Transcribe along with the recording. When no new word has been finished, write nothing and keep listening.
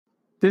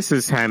This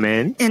is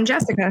Hemant. And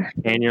Jessica.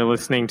 And you're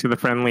listening to the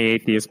Friendly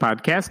Atheist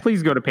Podcast.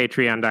 Please go to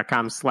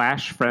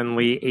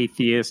patreon.com/Friendly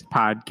Atheist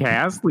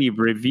Podcast. Leave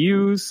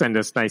reviews, send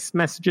us nice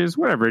messages,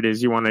 whatever it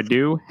is you want to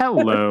do.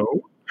 Hello.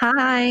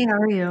 Hi, how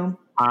are you?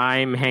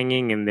 I'm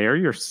hanging in there.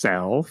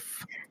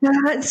 Yourself?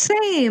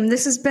 Same.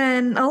 This has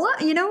been a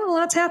lot. A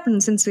lot's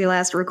happened since we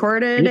last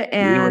recorded.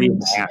 Really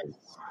has.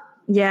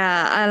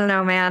 Yeah, I don't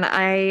know, man.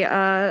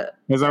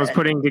 As I was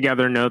putting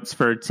together notes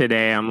for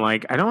today, I'm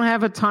like, I don't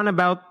have a ton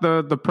about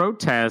the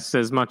protests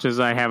as much as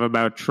I have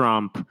about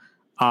Trump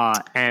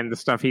and the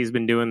stuff he's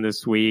been doing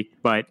this week,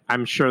 but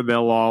I'm sure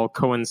they'll all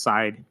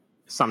coincide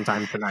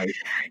sometime tonight.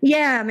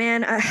 Yeah,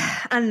 man. I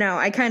don't know.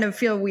 I kind of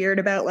feel weird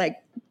about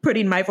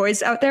putting my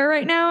voice out there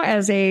right now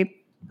as a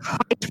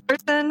white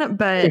person,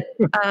 but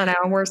I don't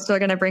know. We're still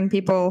going to bring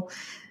people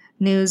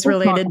news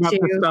related to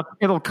stuff.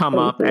 It'll come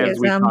up as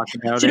we talk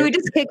about it. Should we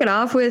just kick it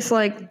off with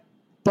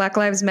Black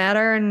Lives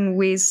Matter and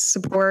we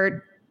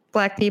support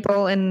Black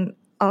people and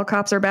all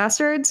cops are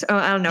bastards? Oh,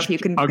 I don't know if you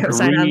can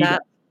co-sign on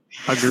that.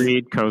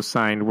 Agreed,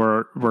 co-signed.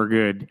 We're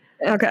good.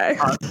 Okay.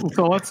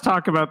 So let's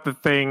talk about the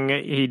thing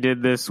he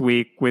did this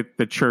week with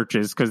the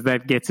churches, because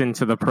that gets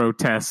into the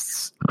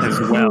protests as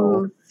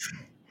well.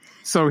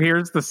 So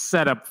here's the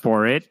setup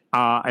for it.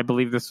 I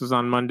believe this was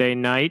on Monday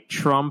night.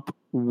 Trump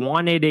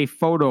wanted a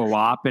photo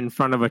op in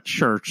front of a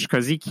church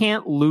because he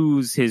can't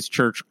lose his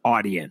church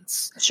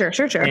audience. Sure.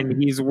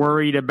 And he's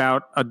worried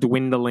about a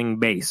dwindling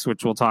base,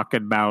 which we'll talk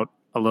about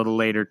a little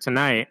later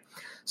tonight.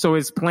 So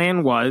his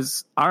plan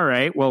was, all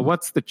right, well,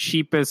 what's the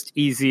cheapest,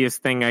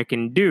 easiest thing I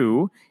can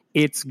do?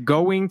 It's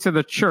going to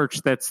the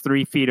church that's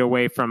 3 feet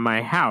away from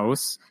my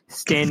house,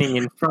 standing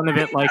in front of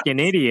it like an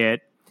idiot,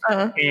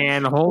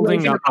 and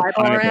holding up a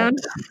Bible around.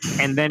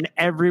 And then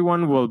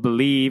everyone will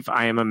believe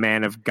I am a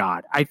man of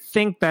God. I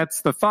think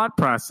that's the thought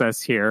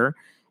process here.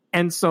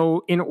 And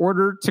so in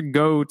order to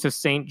go to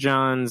St.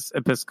 John's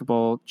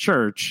Episcopal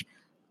Church,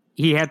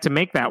 he had to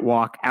make that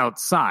walk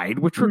outside,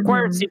 which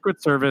required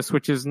Secret Service,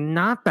 which is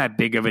not that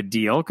big of a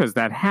deal because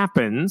that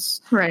happens.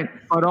 Right.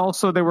 But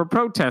also there were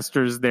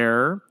protesters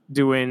there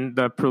doing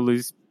the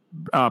police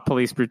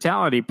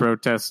brutality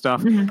protest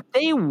stuff.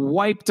 They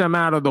wiped them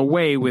out of the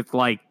way with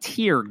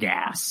tear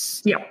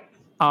gas. Yep.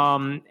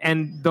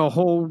 And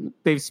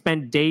they've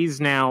spent days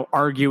now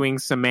arguing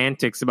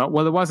semantics about,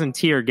 well, it wasn't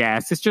tear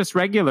gas. It's just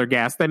regular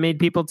gas that made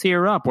people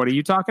tear up. What are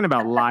you talking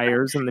about,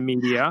 liars in the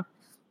media?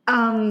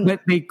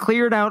 But they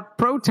cleared out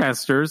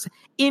protesters,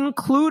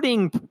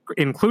 including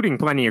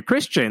plenty of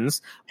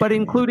Christians, but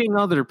including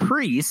other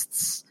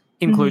priests,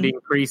 including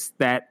priests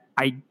that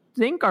I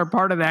think are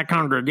part of that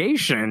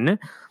congregation.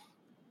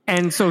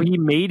 And so he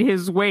made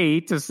his way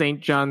to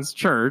St. John's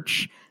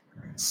Church.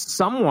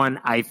 Someone,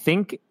 I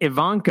think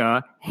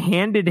Ivanka,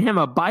 handed him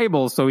a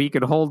Bible so he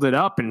could hold it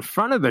up in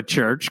front of the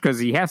church because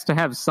he has to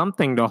have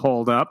something to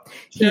hold up.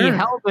 Sure. He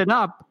held it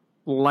up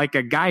like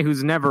a guy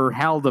who's never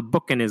held a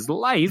book in his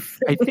life.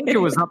 I think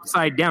it was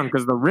upside down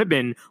because the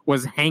ribbon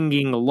was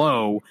hanging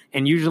low,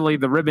 and usually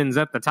the ribbon's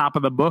at the top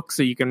of the book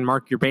so you can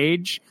mark your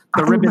page.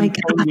 The ribbon's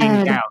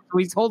hanging down. So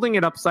he's holding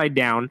it upside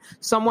down.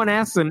 Someone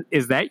asks him,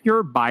 "Is that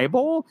your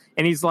Bible?"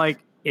 And he's like,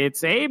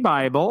 "It's a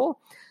Bible,"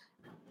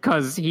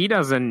 because he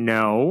doesn't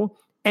know.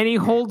 And he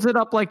holds it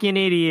up like an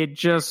idiot,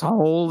 just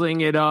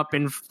holding it up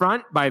in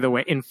front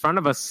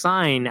of a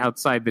sign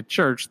outside the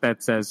church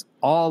that says,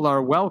 all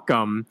are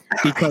welcome,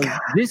 because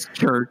this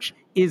church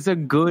is a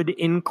good,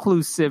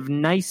 inclusive,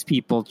 nice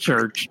people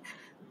church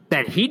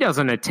that he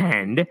doesn't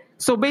attend.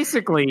 So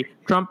basically,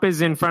 Trump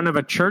is in front of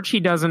a church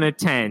he doesn't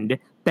attend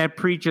that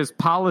preaches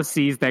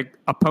policies that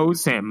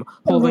oppose him,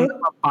 holding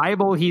a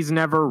Bible he's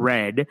never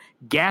read,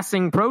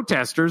 gassing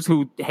protesters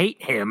who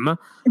hate him,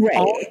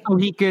 so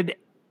he could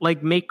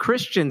make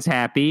Christians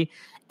happy,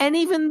 and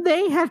even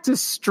they had to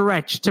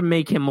stretch to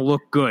make him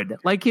look good.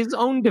 His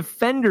own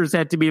defenders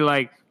had to be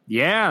like,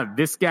 yeah,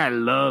 this guy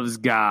loves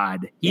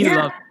God. He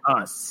loves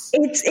us.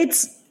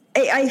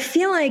 I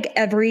feel like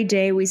every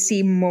day we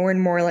see more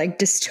and more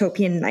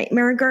dystopian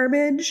nightmare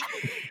garbage.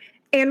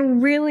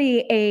 And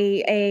really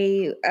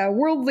a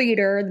world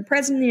leader, the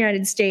president of the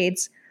United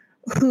States,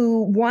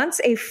 who wants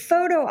a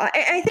photo.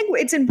 I think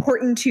it's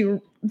important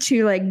to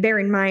bear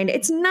in mind,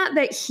 it's not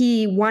that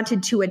he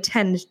wanted to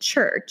attend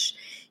church.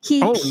 He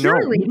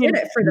purely did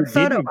it for the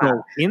photo op.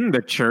 Go in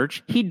the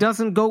church. He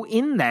doesn't go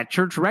in that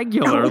church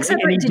regularly,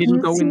 and he didn't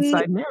go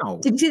inside now.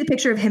 Did you see the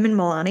picture of him and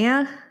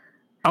Melania?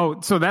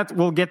 Oh, so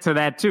we'll get to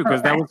that too,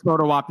 because that was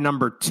photo op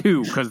number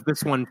 2, because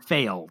this one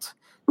failed.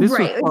 This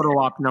was photo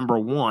op number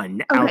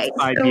 1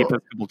 outside the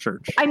Episcopal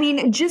Church. I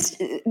mean,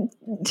 just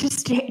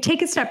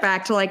take a step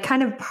back to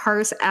kind of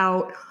parse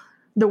out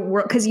the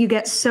world, because you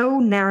get so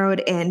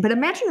narrowed in. But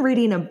imagine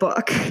reading a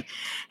book,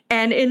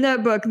 and in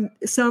that book,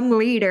 some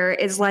leader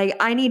is like,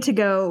 I need to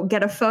go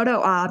get a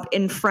photo op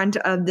in front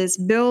of this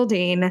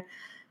building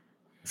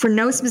for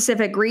no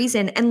specific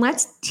reason, and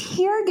let's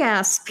tear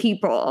gas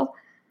people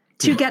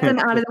to get them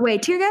out of the way.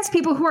 Tear gas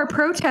people who are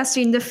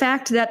protesting the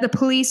fact that the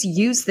police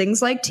use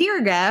things like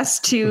tear gas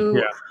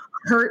to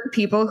hurt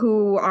people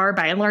who are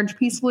by and large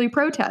peacefully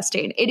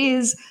protesting. It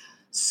is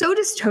so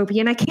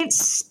dystopian. I can't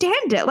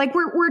stand it. Like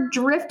we're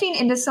drifting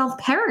into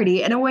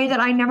self-parody in a way that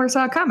I never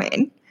saw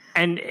coming.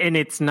 And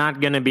it's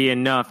not going to be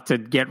enough to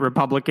get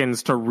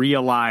Republicans to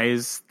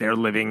realize they're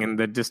living in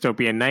the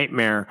dystopian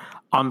nightmare.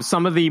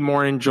 Some of the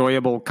more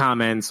enjoyable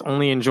comments,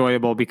 only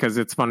enjoyable because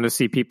it's fun to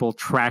see people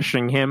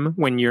trashing him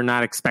when you're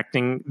not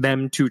expecting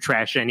them to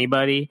trash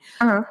anybody.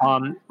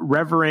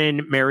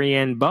 Reverend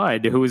Marianne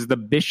Budd, who is the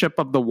bishop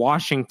of the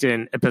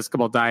Washington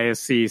Episcopal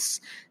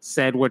Diocese,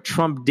 said what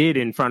Trump did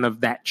in front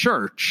of that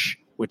church,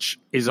 which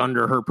is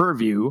under her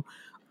purview,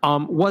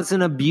 was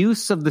an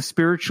abuse of the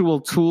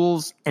spiritual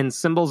tools and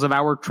symbols of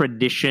our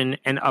tradition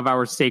and of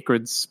our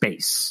sacred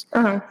space.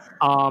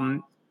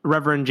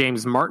 Reverend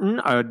James Martin,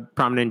 a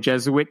prominent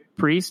Jesuit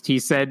priest, he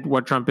said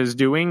what Trump is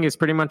doing is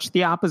pretty much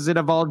the opposite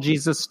of all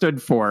Jesus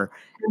stood for.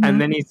 And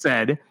then he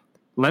said,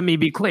 let me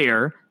be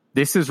clear,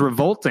 this is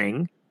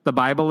revolting. The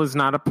Bible is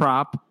not a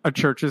prop. A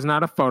church is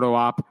not a photo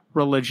op.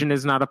 Religion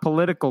is not a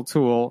political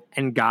tool.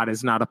 And God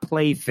is not a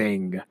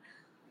plaything.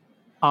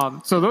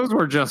 So those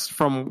were just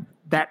from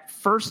that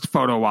first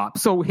photo op.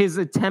 So his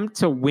attempt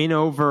to win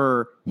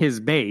over his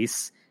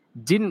base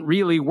didn't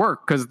really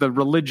work because the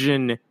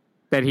religion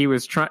that he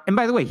was trying... And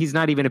by the way, he's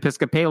not even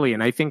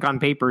Episcopalian. I think on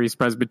paper he's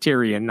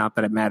Presbyterian, not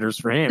that it matters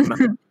for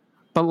him.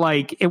 But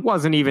like, it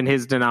wasn't even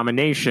his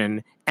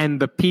denomination. And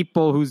the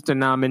people whose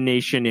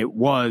denomination it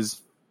was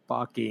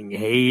fucking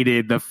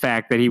hated the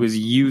fact that he was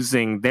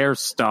using their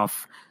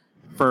stuff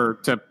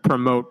to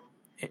promote,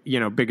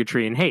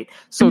 bigotry and hate.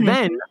 So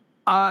then...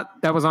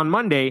 that was on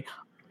Monday.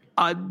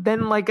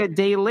 Then like a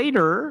day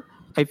later,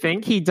 I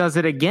think he does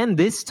it again.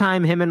 This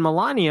time him and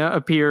Melania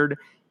appeared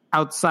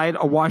outside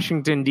a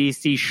Washington,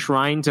 D.C.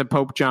 shrine to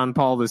Pope John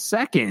Paul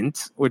II,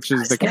 which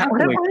is the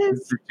Catholic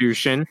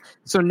institution.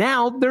 So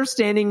now they're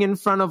standing in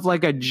front of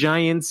like a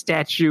giant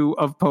statue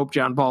of Pope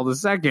John Paul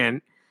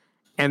II.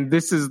 And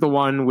this is the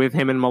one with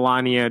him and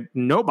Melania,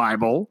 no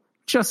Bible,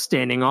 just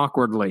standing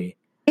awkwardly.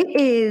 It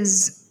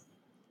is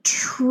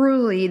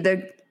truly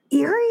the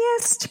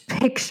eeriest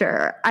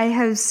picture I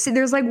have seen.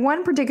 There's like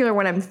one particular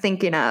one I'm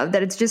thinking of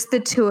that it's just the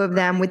two of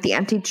them with the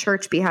empty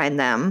church behind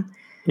them.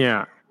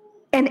 Yeah.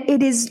 And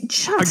it is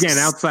just...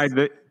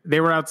 Again,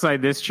 they were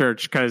outside this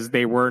church because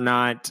they were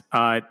not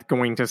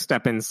going to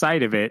step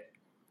inside of it.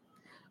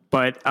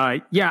 But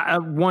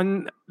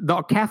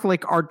the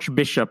Catholic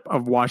Archbishop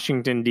of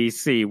Washington,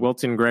 D.C.,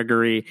 Wilton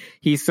Gregory,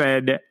 he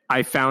said,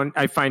 I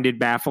find it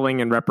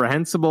baffling and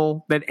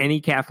reprehensible that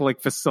any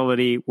Catholic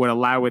facility would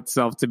allow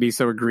itself to be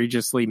so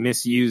egregiously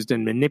misused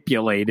and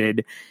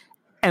manipulated.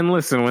 And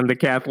listen, when the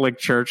Catholic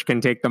Church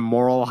can take the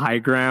moral high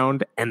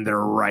ground and they're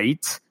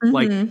right,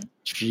 like,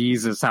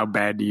 Jesus, how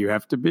bad do you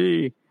have to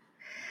be?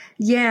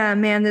 Yeah,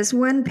 man, this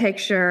one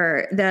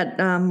picture that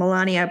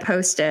Melania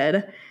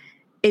posted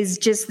is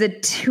just the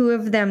two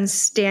of them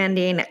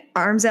standing,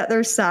 arms at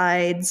their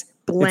sides,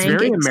 blankets.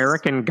 It's very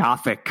American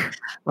Gothic.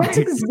 That's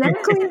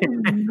exactly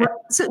what...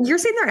 So you're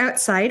saying they're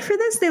outside for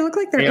this? They look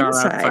like they're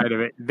inside. Outside of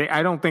it.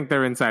 I don't think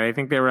they're inside. I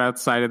think they were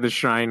outside of the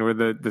shrine where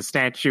the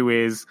statue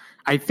is.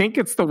 I think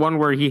it's the one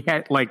where he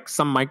had like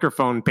some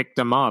microphone picked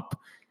him up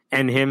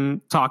and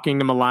him talking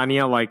to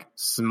Melania like,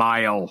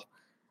 smile.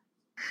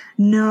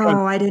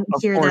 No, I didn't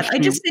hear that. I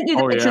just sent you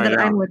the picture that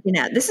I'm looking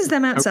at. This is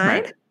them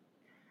outside? Okay.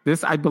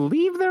 I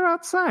believe they're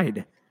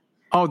outside.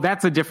 Oh,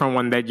 that's a different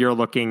one that you're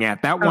looking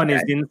at. That one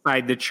is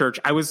inside the church.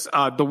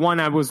 The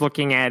one I was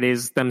looking at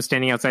is them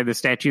standing outside the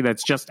statue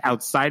that's just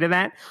outside of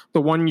that.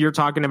 The one you're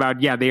talking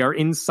about, yeah, they are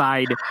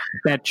inside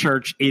that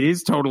church. It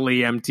is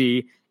totally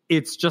empty.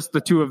 It's just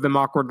the two of them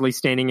awkwardly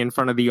standing in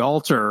front of the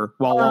altar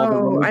while all the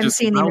religious... I'm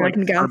seeing the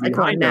American Gothic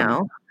one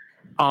now.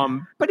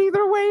 But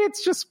either way,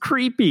 it's just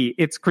creepy.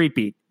 It's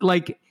creepy.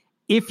 Like,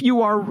 if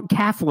you are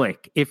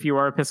Catholic, if you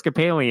are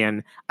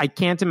Episcopalian, I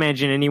can't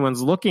imagine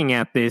anyone's looking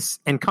at this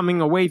and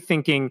coming away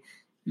thinking,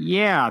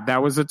 yeah,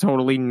 that was a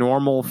totally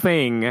normal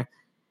thing.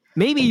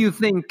 Maybe you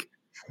think,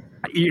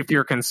 if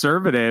you're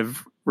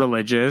conservative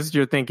religious,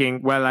 you're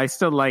thinking, well, I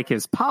still like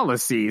his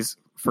policies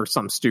for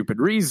some stupid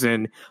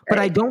reason, but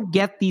I don't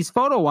get these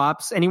photo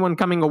ops. Anyone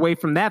coming away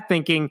from that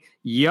thinking,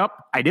 yep,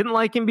 I didn't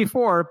like him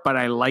before, but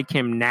I like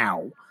him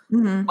now.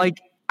 Mm-hmm.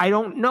 Like, I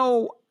don't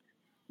know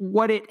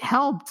what it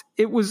helped.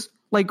 It was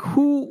like,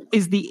 who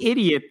is the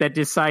idiot that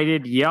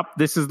decided, yep,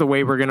 this is the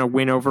way we're going to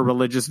win over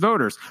religious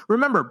voters?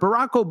 Remember,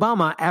 Barack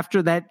Obama,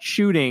 after that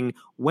shooting,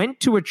 went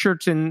to a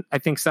church in, I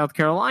think, South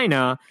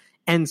Carolina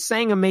and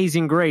sang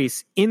Amazing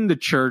Grace in the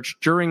church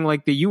during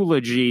like the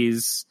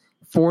eulogies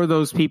for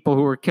those people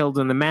who were killed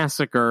in the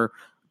massacre.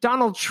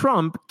 Donald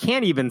Trump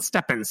can't even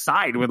step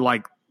inside with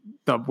like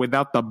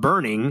without the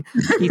burning.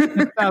 He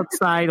steps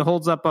outside,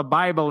 holds up a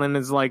Bible, and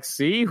is like,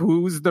 see,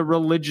 who's the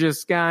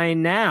religious guy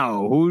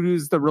now? Who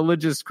does the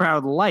religious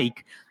crowd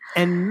like?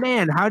 And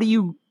man, how do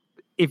you,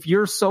 if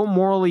you're so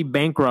morally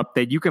bankrupt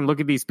that you can look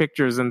at these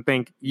pictures and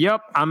think,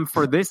 yep, I'm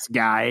for this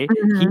guy,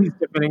 he's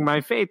defending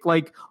my faith,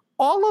 like,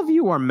 all of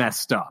you are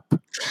messed up.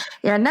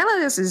 Yeah, none of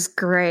this is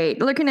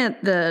great. Looking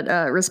at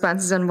the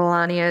responses on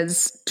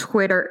Melania's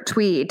Twitter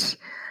tweet,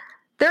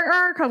 There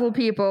are a couple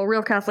people.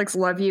 Real Catholics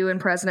love you and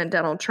President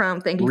Donald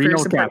Trump. Thank you for your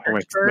Real support.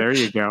 Catholics. There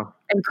you go.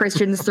 And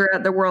Christians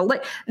throughout the world.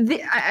 Like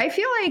I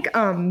feel like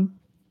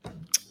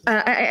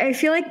I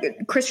feel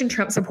like Christian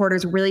Trump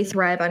supporters really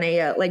thrive on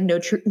a like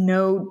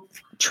no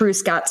true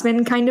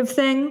Scotsman kind of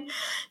thing.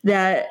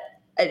 That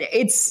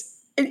it's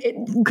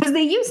because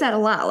they use that a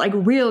lot, like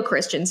real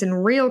Christians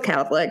and real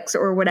Catholics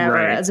or whatever,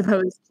 Right. as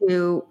opposed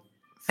to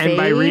fake. And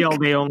by real,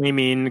 they only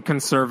mean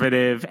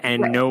conservative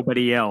and Right.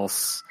 nobody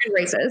else. And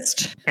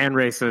racist. And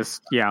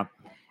racist, yeah.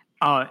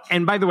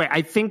 And by the way,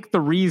 I think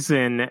the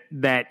reason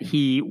that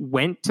he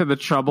went to the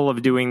trouble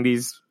of doing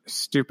these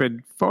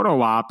stupid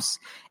photo ops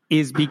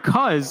is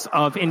because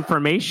of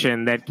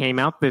information that came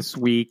out this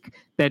week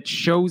that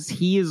shows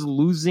he is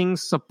losing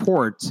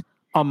support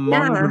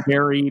among the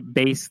very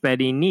base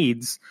that he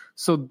needs.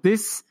 So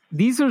these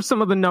are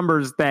some of the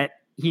numbers that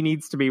he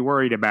needs to be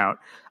worried about.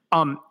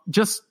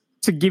 Just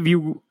to give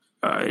you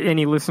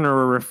any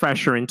listener a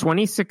refresher, in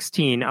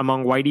 2016,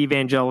 among white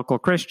evangelical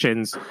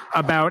Christians,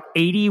 about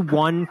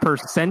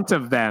 81%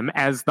 of them,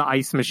 as the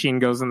ice machine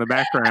goes in the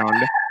background,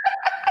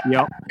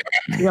 yep,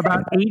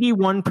 about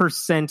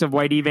 81% of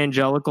white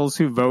evangelicals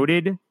who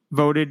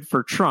voted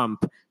for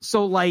Trump.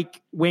 So,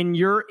 like, when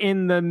you're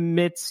in the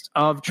midst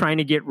of trying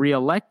to get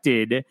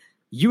reelected,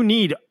 you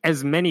need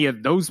as many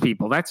of those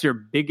people. That's your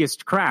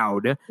biggest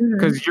crowd,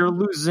 because you're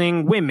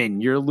losing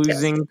women, you're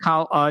losing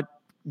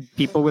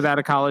people without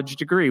a college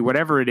degree,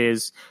 whatever it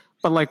is.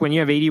 But like when you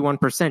have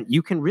 81%,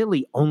 you can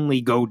really only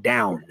go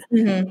down.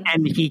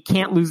 And he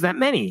can't lose that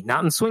many,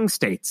 not in swing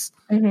states.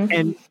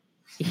 And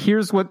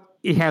here's what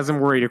has him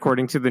worried,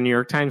 according to the New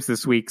York Times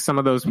this week. Some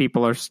of those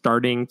people are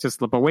starting to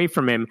slip away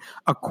from him.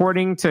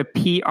 According to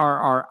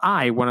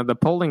PRRI, one of the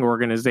polling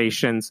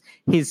organizations,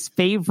 his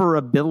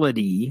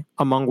favorability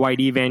among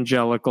white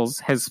evangelicals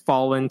has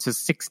fallen to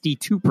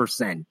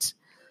 62%.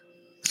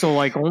 So,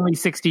 like, only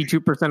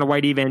 62% of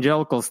white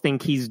evangelicals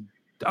think he's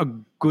a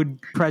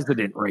good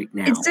president right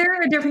now. Is there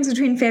a difference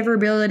between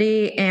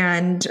favorability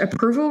and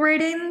approval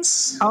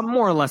ratings?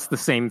 More or less the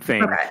same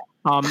thing. Okay.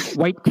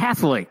 White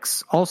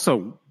Catholics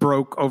also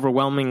broke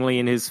overwhelmingly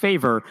in his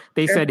favor.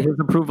 They said his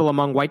approval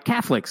among white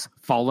Catholics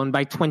fallen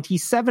by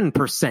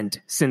 27%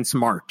 since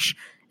March.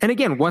 And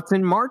again, what's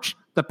in March?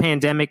 The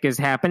pandemic is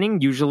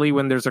happening. Usually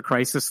when there's a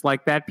crisis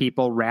like that,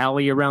 people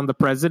rally around the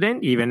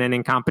president, even an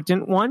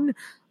incompetent one.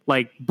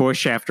 Like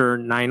Bush after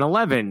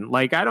 9/11.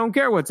 Like, I don't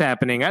care what's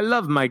happening. I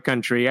love my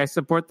country. I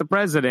support the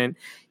president.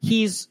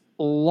 He's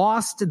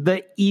lost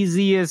the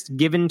easiest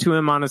given to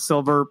him on a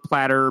silver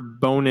platter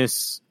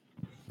bonus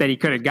that he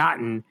could have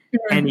gotten,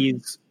 and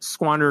he's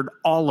squandered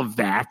all of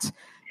that.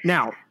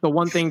 Now, the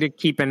one thing to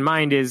keep in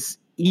mind is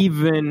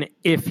even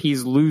if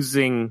he's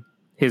losing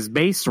his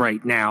base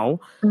right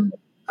now,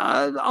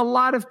 a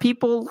lot of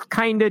people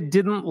kind of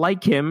didn't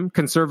like him.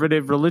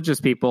 Conservative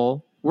religious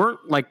people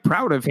weren't like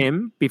proud of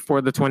him before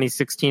the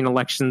 2016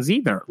 elections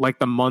either. Like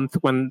a month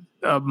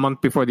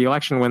before the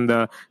election, when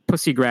the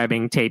pussy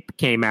grabbing tape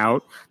came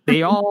out,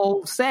 they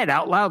all said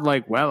out loud,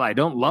 like, well, I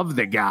don't love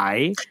the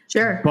guy,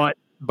 but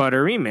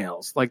butter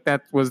emails. Like,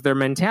 that was their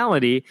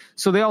mentality.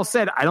 So they all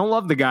said, I don't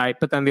love the guy,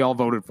 but then they all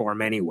voted for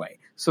him anyway.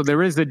 So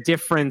there is a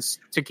difference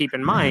to keep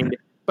in mind.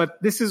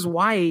 But this is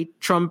why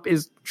Trump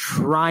is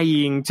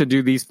trying to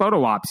do these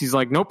photo ops. He's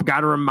like, nope, got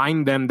to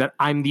remind them that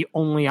I'm the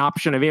only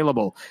option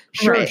available.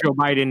 Sure, Joe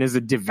Biden is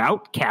a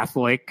devout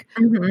Catholic,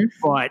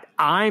 but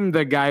I'm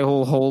the guy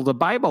who'll hold a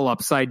Bible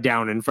upside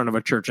down in front of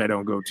a church I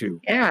don't go to.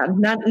 Yeah,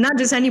 not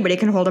just anybody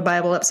can hold a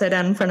Bible upside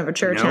down in front of a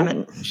church.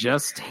 Nope,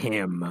 just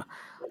him.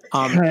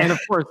 And of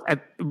course,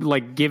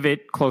 give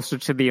it closer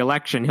to the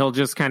election, he'll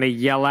just kind of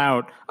yell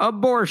out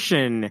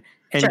abortion,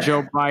 and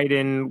Joe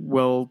Biden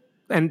will.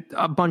 And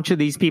a bunch of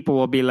these people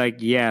will be like,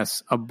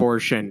 yes,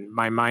 abortion.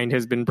 My mind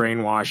has been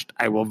brainwashed.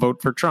 I will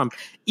vote for Trump,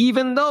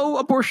 even though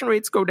abortion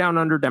rates go down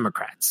under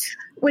Democrats.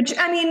 Which,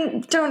 I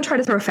mean, don't try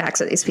to throw facts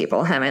at these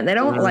people, Hemant. They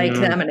don't like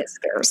them, and it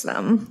scares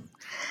them.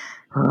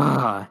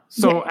 I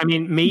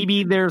mean,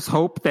 maybe there's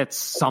hope that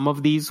some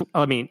of these,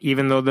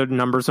 even though the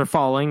numbers are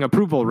falling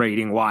approval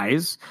rating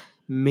wise,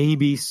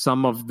 maybe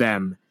some of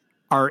them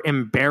are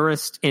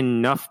embarrassed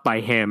enough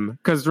by him.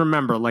 Because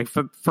remember, like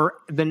for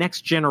the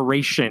next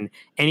generation,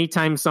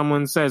 anytime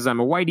someone says, I'm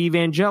a white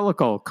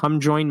evangelical, come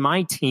join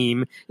my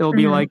team, it'll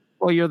be like,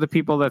 well, you're the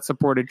people that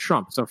supported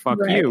Trump, so fuck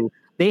you.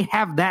 They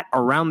have that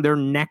around their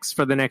necks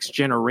for the next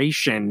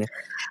generation.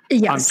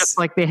 Yes. Just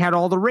like they had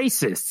all the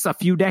racists a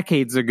few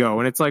decades ago.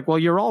 And it's like, well,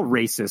 you're all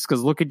racist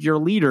because look at your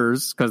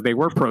leaders, because they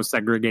were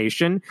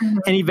pro-segregation.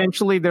 And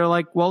eventually they're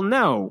like, well,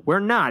 no, we're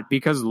not,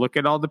 because look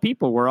at all the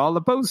people. We're all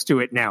opposed to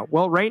it now.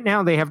 Well, right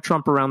now they have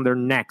Trump around their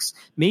necks.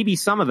 Maybe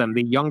some of them,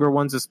 the younger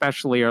ones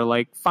especially, are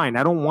like, fine,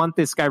 I don't want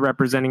this guy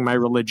representing my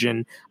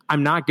religion.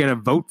 I'm not going to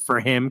vote for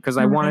him because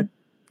I want to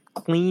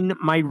clean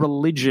my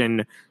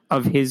religion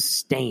of his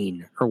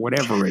stain or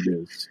whatever it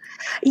is.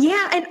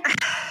 Yeah, and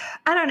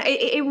I don't know.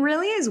 It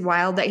really is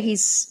wild that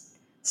he's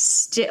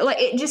still like.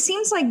 It just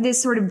seems like this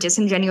sort of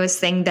disingenuous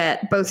thing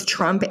that both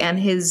Trump and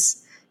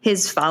his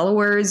his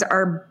followers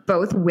are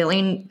both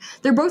willing.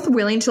 They're both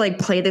willing to like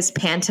play this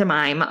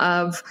pantomime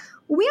of,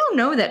 we all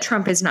know that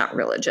Trump is not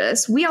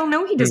religious. We all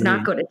know he does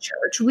not go to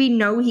church. We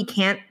know he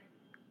can't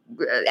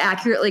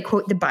accurately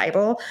quote the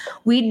Bible.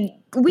 We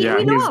know all these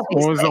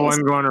what was things. the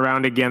one going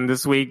around again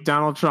this week?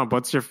 Donald Trump,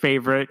 what's your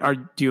favorite?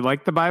 Do you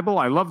like the Bible?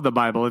 I love the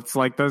Bible. It's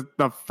like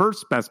the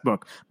first best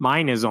book.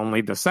 Mine is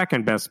only the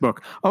second best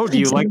book. Oh, do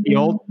you like the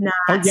old?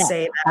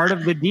 Say that. Part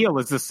of the deal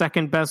is the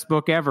second best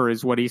book ever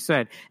is what he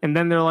said. And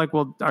then they're like,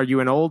 well, are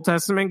you an Old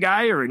Testament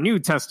guy or a New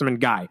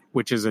Testament guy?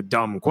 Which is a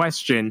dumb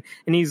question.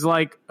 And he's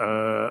like,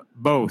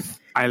 both.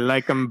 I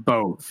like them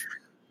both.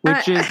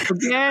 Which is,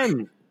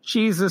 again,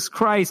 Jesus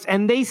Christ.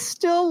 And they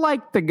still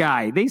like the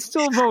guy. They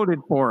still voted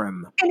for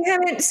him. And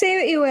Kevin, say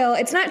what you will,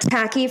 it's not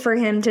tacky for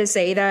him to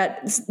say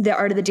that The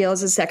Art of the Deal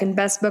is the second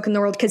best book in the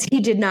world because he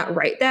did not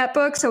write that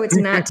book. So it's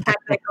not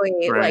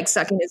technically Right. like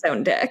sucking his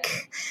own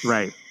dick.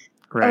 Right.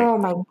 Oh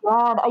my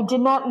God. I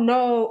did not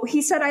know.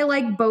 He said, I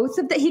like both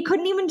of them. He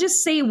couldn't even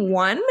just say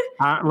one.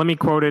 Let me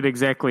quote it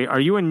exactly. Are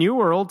you a New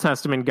or Old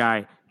Testament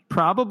guy?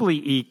 Probably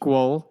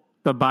equal.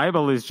 The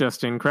Bible is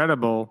just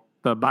incredible.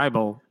 The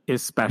Bible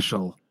is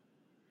special.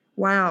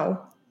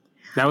 Wow.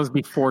 That was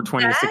before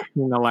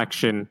 2016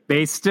 election.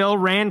 They still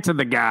ran to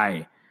the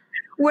guy.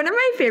 One of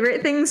my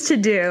favorite things to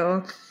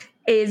do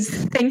is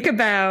think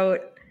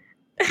about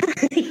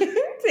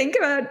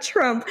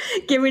Trump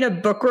giving a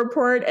book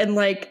report in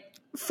like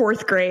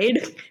fourth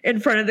grade in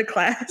front of the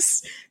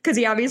class because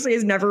he obviously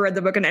has never read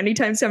the book, and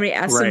anytime somebody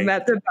asks him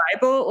about the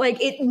Bible,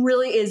 like it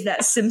really is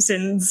that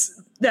Simpsons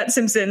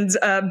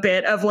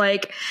bit of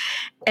like,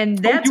 and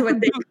that's what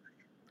they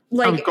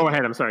like. Go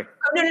ahead. I'm sorry.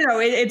 No.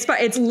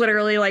 It's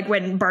literally like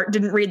when Bart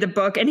didn't read the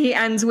book, and he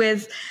ends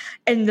with,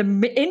 and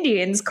the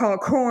Indians call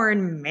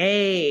corn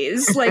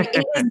maize. Like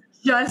it is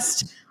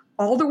just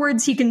all the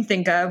words he can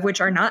think of, which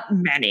are not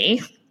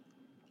many.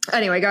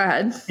 Anyway, go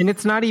ahead. And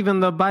it's not even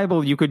the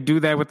Bible. You could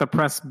do that with a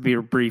press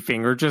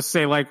briefing or just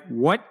say like,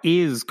 what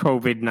is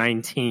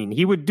COVID-19?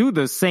 He would do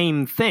the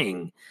same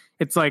thing.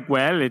 It's like,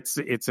 well, it's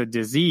a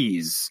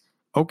disease.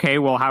 Okay,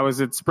 well, how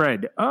is it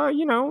spread?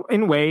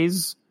 In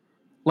ways.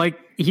 Like,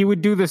 he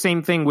would do the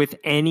same thing with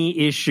any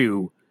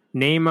issue.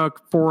 Name a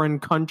foreign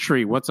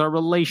country. What's our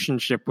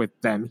relationship with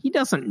them? He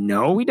doesn't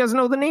know. He doesn't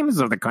know the names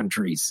of the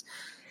countries.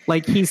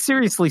 Like, he's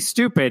seriously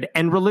stupid.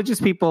 And religious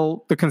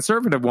people, the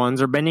conservative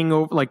ones, are bending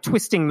over, like,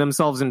 twisting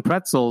themselves in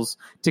pretzels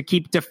to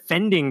keep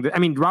defending.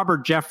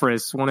 Robert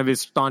Jeffress, one of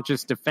his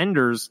staunchest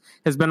defenders,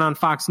 has been on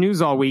Fox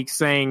News all week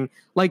saying,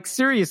 like,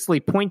 seriously,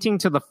 pointing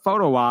to the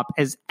photo op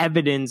as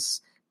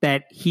evidence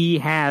that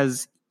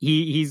he's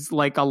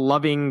like a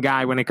loving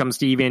guy when it comes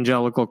to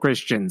evangelical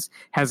Christians,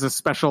 has a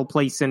special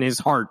place in his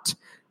heart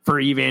for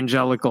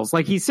evangelicals.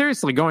 Like, he's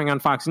seriously going on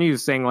Fox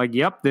News saying like,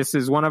 yep, this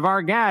is one of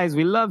our guys.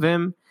 We love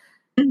him.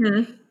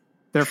 Mm-hmm.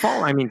 They're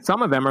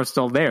some of them are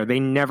still there. They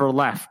never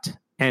left.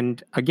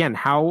 And again,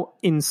 how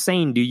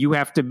insane do you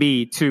have to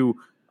be to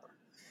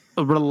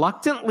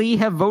reluctantly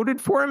have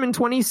voted for him in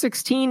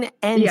 2016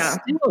 and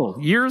still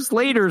years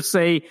later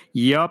say,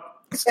 yep,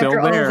 still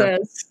after there. All of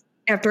this,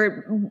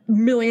 after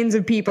millions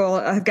of people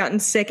have gotten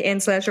sick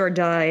and / or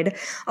died.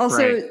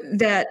 Also,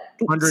 that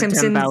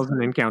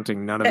 110,000 and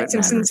counting. None of it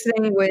Simpsons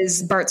matters. thing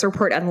was Bart's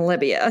report on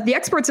Libya. The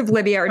exports of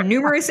Libya are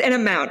numerous in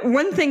amount.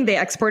 One thing they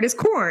export is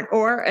corn,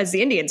 or as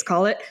the Indians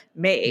call it,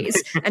 maize.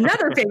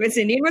 Another famous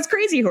Indian was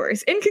Crazy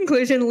Horse. In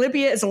conclusion,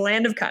 Libya is a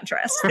land of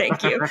contrast.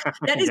 Thank you.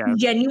 That is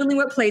genuinely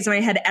what plays in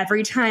my head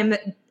every time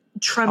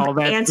Trump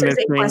answers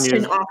a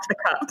question off the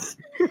cuff.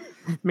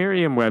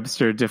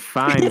 Merriam-Webster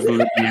defines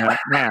Libya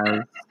as,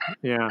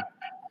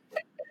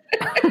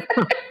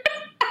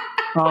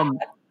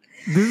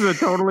 this is a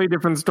totally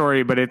different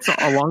story, but it's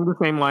along the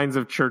same lines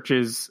of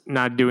churches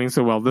not doing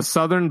so well. The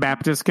Southern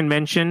Baptist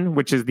Convention,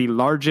 which is the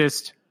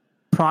largest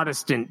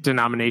Protestant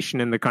denomination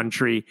in the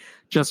country,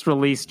 just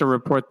released a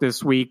report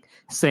this week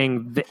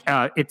saying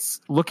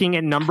it's looking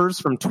at numbers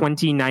from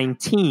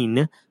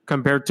 2019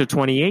 compared to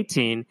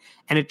 2018,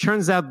 and it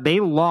turns out they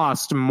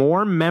lost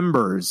more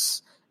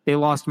members. They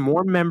lost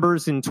more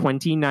members in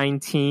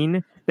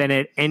 2019 than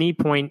at any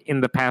point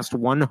in the past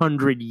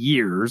 100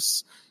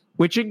 years,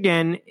 which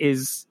again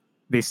is,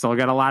 they still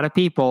got a lot of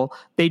people.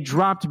 They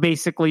dropped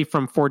basically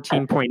from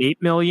 14.8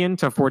 million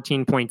to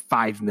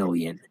 14.5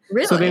 million.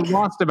 Really? So they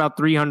lost about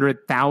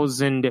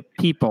 300,000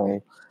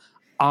 people,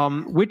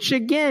 which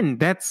again,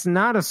 that's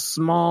not a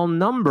small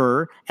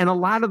number. And a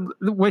lot of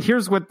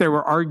here's what they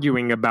were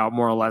arguing about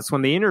more or less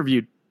when they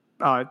interviewed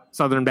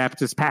Southern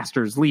Baptist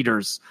pastors,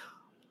 leaders.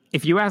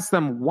 If you ask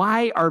them,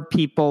 why are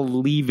people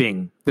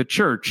leaving the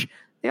church?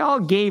 They all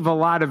gave a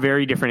lot of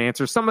very different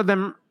answers. Some of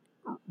them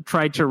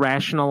tried to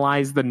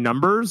rationalize the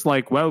numbers,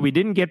 like, well, we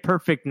didn't get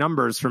perfect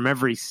numbers from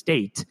every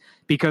state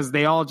because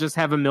they all just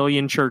have a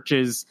million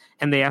churches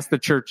and they ask the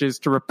churches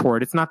to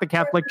report. It's not the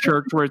Catholic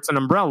Church where it's an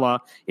umbrella.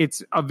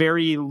 It's a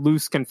very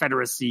loose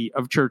confederacy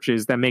of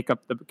churches that make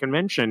up the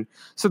convention.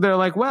 So they're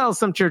like, well,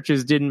 some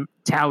churches didn't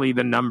tally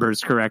the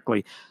numbers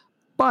correctly.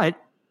 But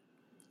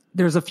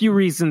there's a few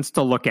reasons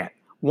to look at.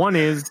 One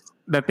is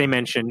that they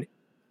mention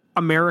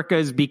America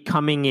is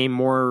becoming a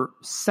more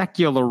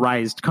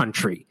secularized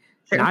country.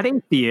 Sure. Not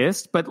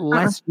atheist, but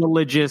less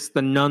religious.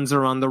 The nuns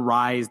are on the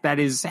rise. That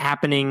is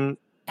happening,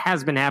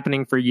 has been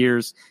happening for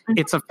years.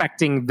 It's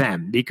affecting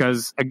them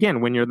because, again,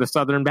 when you're the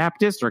Southern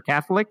Baptist or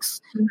Catholics,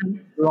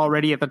 you're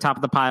already at the top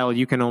of the pile.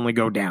 You can only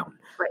go down.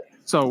 Right.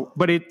 So,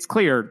 but it's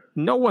clear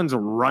no one's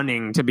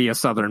running to be a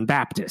Southern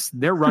Baptist.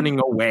 They're running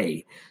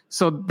away.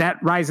 So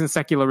that rise in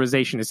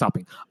secularization is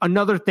helping.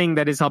 Another thing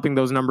that is helping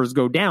those numbers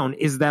go down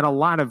is that a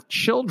lot of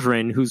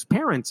children whose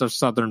parents are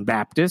Southern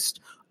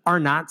Baptist are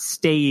not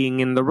staying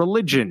in the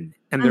religion.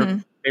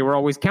 And they were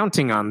always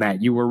counting on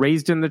that. You were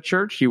raised in the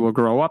church. You will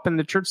grow up in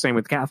the church. Same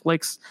with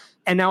Catholics.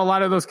 And now a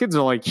lot of those kids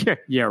are like,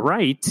 yeah,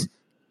 right.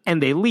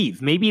 And they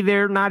leave. Maybe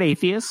they're not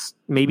atheists.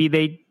 Maybe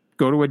they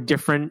go to a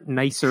different,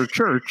 nicer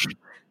church,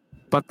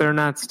 but they're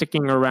not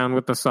sticking around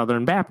with the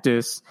Southern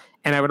Baptists.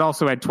 And I would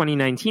also add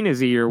 2019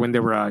 as a year when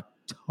there were a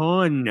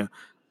ton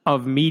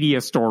of media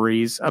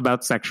stories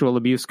about sexual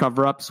abuse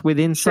cover-ups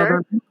within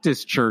Southern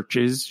Baptist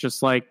churches,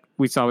 just like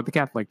we saw with the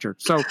Catholic Church.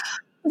 So,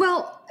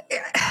 well,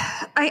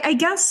 I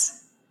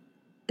guess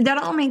that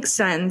all makes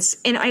sense.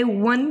 And I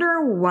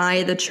wonder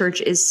why the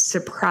church is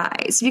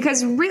surprised,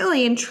 because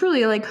really and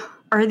truly, like,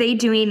 are they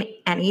doing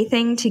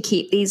anything to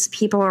keep these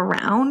people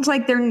around?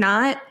 Like, they're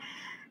not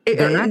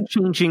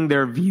changing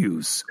their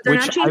views,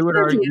 which I would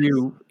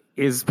argue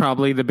is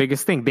probably the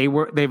biggest thing.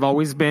 They've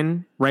always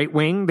been right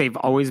wing. They've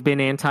always been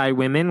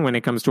anti-women when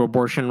it comes to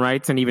abortion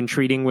rights and even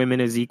treating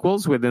women as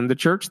equals within the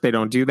church. They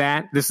don't do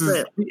that.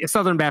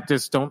 Southern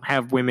Baptists don't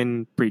have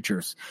women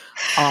preachers.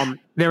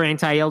 They're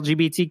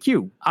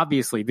anti-LGBTQ.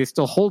 Obviously, they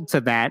still hold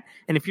to that.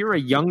 And if you're a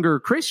younger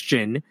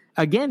Christian,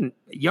 again,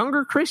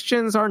 younger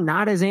Christians are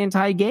not as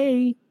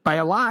anti-gay by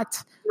a lot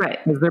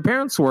as their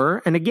parents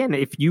were. And again,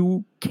 if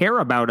you care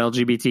about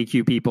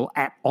LGBTQ people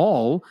at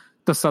all,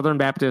 the Southern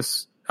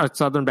Baptist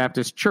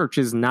church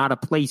is not a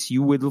place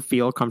you would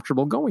feel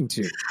comfortable going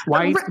to.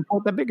 Why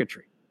support the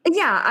bigotry?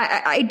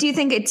 Yeah, I do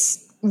think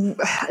it's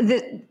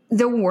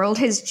the world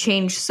has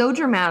changed so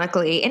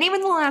dramatically, and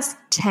even the last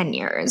 10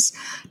 years,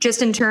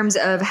 just in terms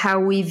of how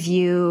we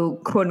view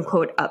quote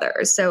unquote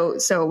others.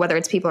 So whether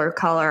it's people of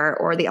color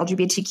or the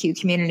LGBTQ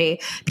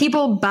community,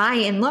 people by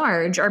and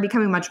large are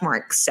becoming much more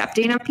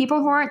accepting of people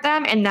who aren't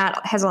them. And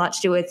that has a lot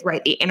to do with,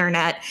 the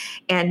internet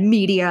and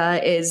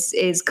media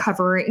is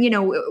covering,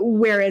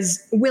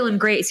 whereas Will and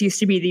Grace used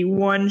to be the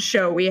one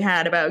show we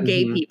had about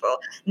gay people.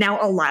 Now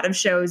a lot of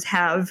shows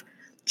have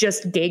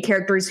just gay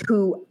characters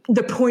who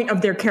the point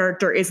of their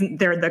character isn't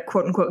they're the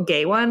quote unquote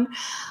gay one.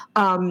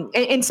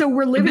 And so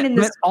we're living in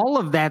this. All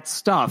of that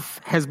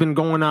stuff has been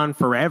going on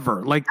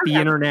forever. Like the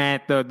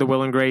internet, the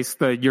Will and Grace,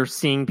 you're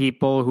seeing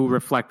people who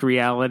reflect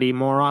reality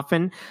more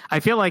often. I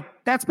feel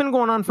like that's been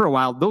going on for a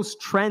while. Those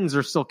trends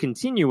are still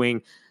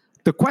continuing.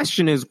 The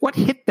question is, what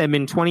hit them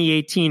in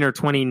 2018 or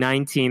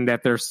 2019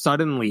 that they're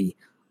suddenly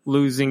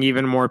losing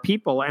even more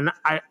people? And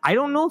I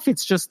don't know if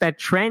it's just that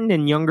trend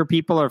and younger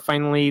people are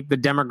finally, the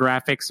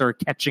demographics are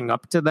catching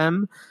up to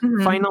them.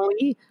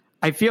 Finally,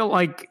 I feel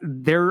like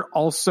they're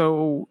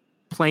also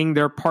playing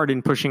their part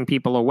in pushing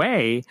people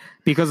away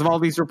because of all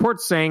these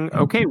reports saying,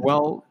 okay,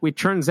 well, it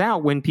turns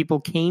out when people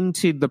came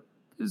to the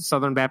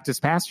Southern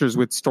Baptist pastors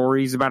with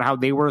stories about how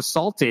they were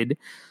assaulted,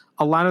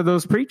 a lot of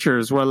those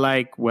preachers were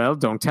like, well,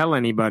 don't tell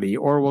anybody,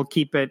 or we'll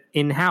keep it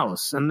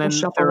in-house. And then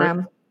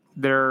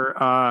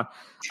their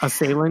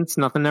assailants,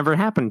 nothing ever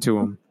happened to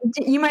them.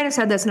 You might have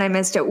said this and I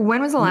missed it.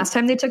 When was the last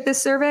time they took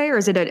this survey, or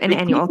is it an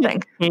annual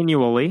thing?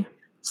 Annually.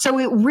 So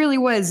it really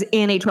was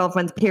in a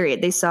 12-month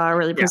period. They saw a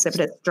really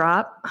precipitous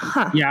drop.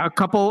 Yeah, a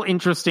couple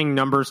interesting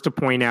numbers to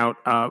point out.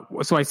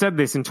 So I said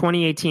this, in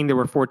 2018, there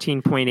were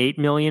 14.8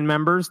 million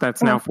members.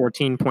 That's now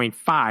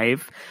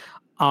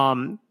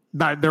 14.5.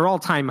 Their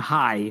all-time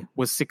high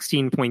was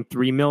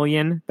 16.3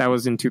 million. That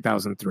was in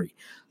 2003.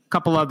 A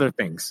couple other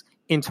things.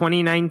 In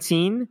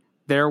 2019,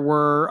 there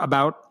were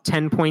about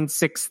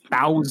 10.6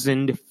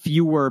 thousand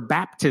fewer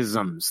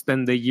baptisms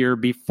than the year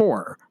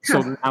before. So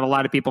not a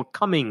lot of people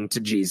coming to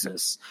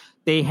Jesus.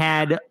 They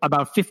had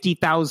about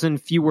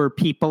 50,000 fewer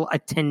people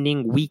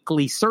attending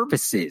weekly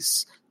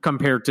services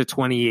compared to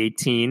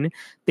 2018.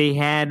 They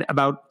had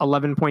about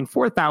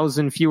 11.4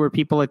 thousand fewer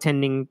people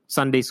attending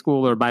Sunday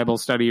school or Bible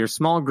study or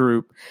small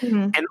group.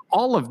 And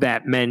all of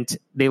that meant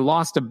they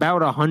lost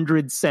about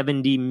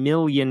 $170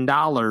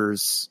 million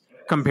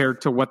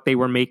compared to what they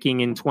were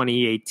making in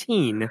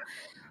 2018.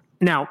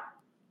 Now,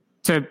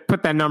 to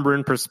put that number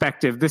in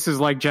perspective, this is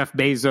like Jeff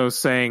Bezos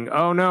saying,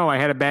 oh no, I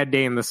had a bad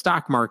day in the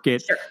stock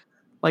market. Sure.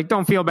 Like,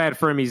 don't feel bad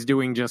for him. He's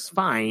doing just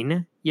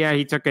fine. Yeah,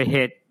 he took a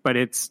hit, but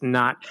it's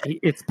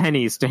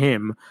pennies to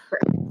him.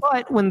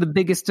 But when the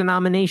biggest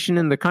denomination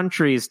in the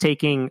country is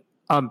taking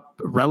a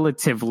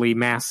relatively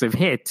massive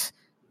hit,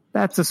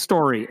 that's a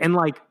story. And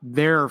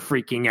they're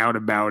freaking out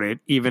about it,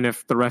 even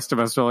if the rest of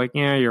us are like,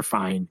 yeah, you're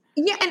fine.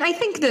 Yeah. And I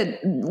think that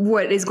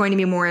what is going to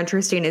be more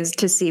interesting is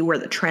to see where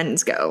the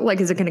trends go.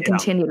 Is it going to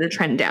continue to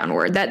trend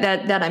downward? That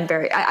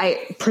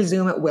I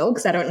presume it will,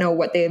 because I don't know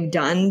what they've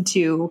done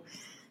to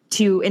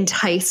to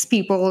entice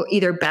people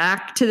either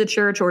back to the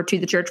church or to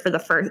the church for the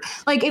first.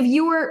 Like if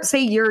you were, say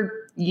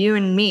you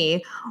and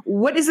me,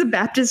 what is the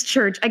Baptist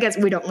church? I guess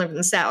we don't live in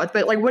the South,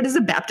 but like what is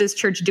the Baptist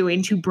church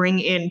doing to bring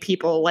in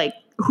people like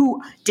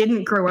who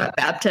didn't grow up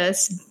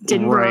Baptist,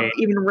 didn't grow up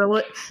even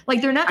really,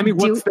 like they're not. I mean,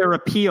 what's their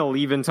appeal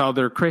even to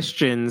other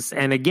Christians?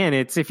 And again,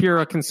 it's if you're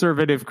a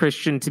conservative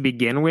Christian to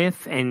begin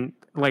with, and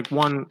like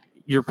one,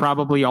 you're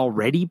probably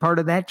already part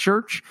of that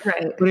church.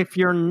 Right. But if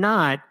you're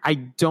not, I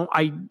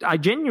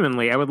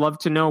genuinely, I would love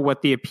to know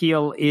what the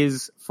appeal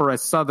is for a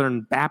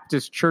Southern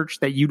Baptist church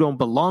that you don't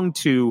belong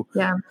to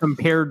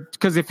compared,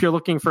 because if you're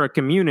looking for a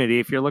community,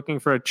 if you're looking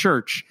for a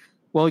church,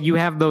 well, you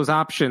have those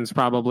options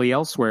probably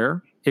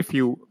elsewhere if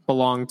you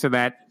belong to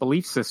that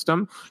belief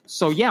system.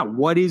 So yeah,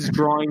 what is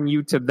drawing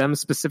you to them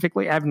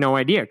specifically? I have no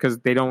idea because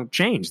they don't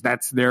change.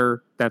 That's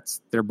their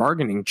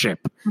bargaining chip.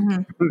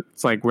 Mm-hmm.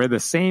 It's like we're the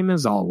same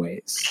as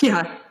always.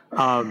 Yeah.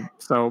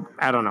 So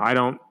I don't know. I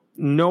don't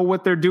know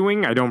what they're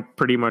doing. I don't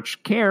pretty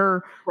much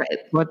care. Right.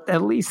 But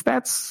at least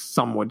that's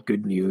somewhat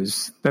good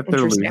news that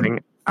they're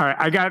losing. All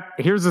right.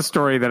 Here's a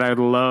story that I'd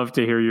love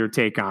to hear your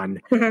take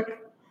on.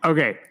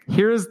 Okay,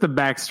 here's the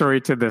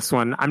backstory to this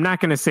one. I'm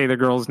not going to say the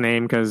girl's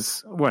name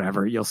because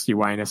whatever, you'll see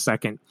why in a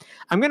second.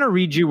 I'm going to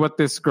read you what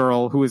this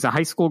girl, who is a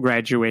high school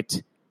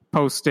graduate,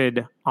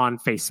 posted on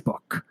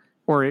Facebook.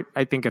 Or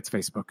I think it's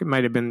Facebook. It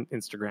might have been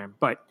Instagram.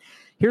 But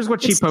here's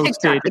what she posted.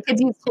 TikTok. The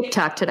kids use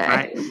TikTok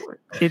today.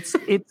 It's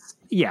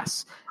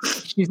yes.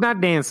 She's not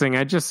dancing.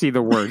 I just see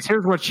the words.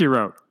 Here's what she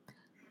wrote.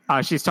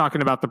 She's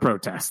talking about the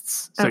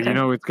protests. So you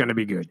know it's going to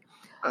be good.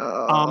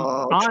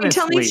 Honestly, can you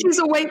tell me she's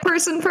a white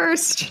person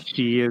first?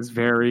 She is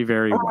very,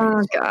 very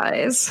white. Oh,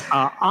 guys.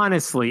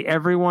 Honestly,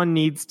 everyone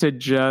needs to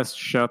just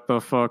shut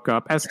the fuck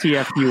up.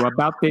 STFU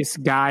about this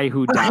guy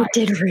who died. I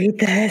did read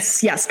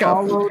this. Yes, go.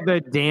 Follow the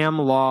damn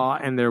law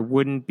and there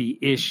wouldn't be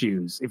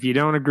issues. If you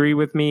don't agree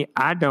with me,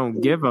 I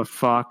don't give a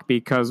fuck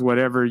because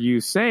whatever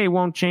you say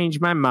won't change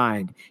my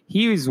mind.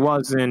 He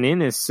wasn't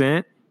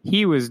innocent.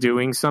 He was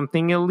doing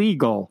something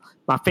illegal.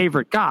 My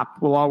favorite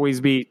cop will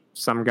always be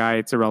some guy.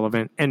 It's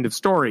irrelevant. End of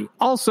story.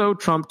 Also,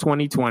 Trump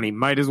 2020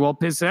 might as well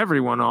piss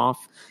everyone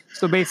off.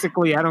 So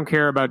basically, I don't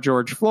care about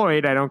George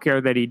Floyd. I don't care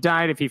that he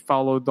died. If he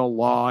followed the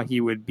law,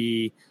 he would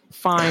be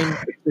fine.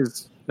 Which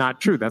is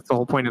not true. That's the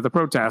whole point of the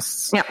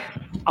protests. Yeah.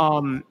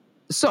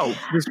 So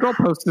this girl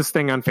posts this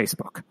thing on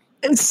Facebook.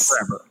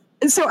 Forever.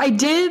 So I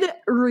did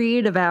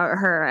read about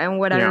her, and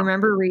what I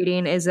remember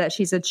reading is that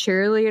she's a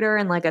cheerleader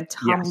and like a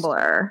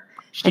tumbler.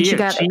 She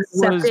got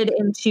accepted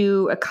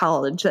into a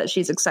college that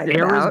she's excited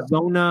about.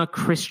 Arizona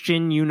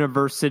Christian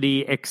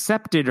University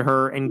accepted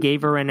her and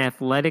gave her an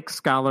athletic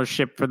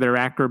scholarship for their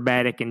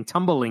acrobatic and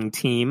tumbling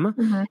team.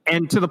 Mm-hmm.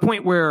 And to the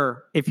point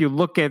where if you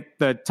look at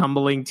the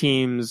tumbling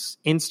team's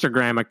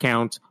Instagram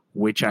account,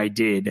 which I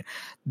did,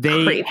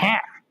 they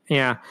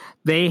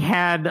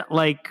had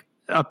like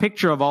a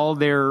picture of all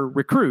their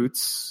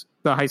recruits,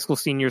 the high school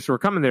seniors who are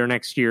coming there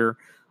next year.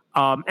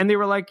 And they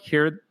were like,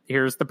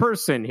 here's the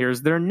person,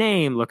 here's their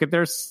name, look at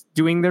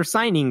doing their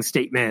signing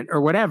statement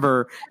or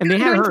whatever. And they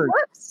had her.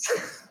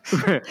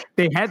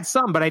 They had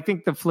some, but I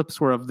think the flips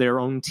were of their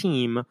own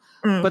team.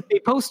 But they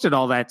posted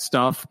all that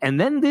stuff. And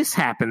then this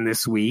happened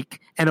this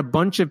week. And a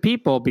bunch of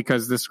people,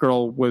 because this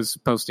girl was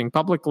posting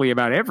publicly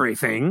about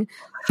everything,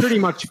 pretty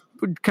much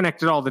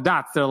connected all the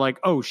dots. They're like,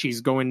 oh,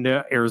 she's going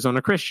to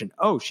Arizona Christian.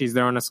 Oh, she's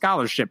there on a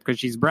scholarship because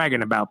she's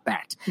bragging about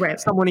that. Right.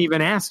 Someone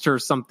even asked her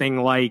something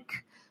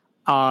like,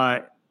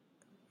 aren't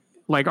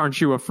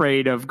you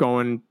afraid of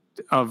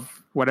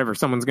whatever,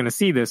 someone's going to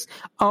see this?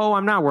 Oh,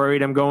 I'm not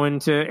worried. I'm going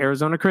to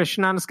Arizona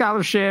Christian on a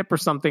scholarship or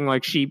something.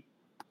 Like she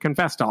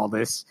confessed all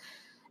this.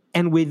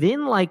 And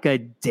within like a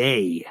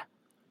day,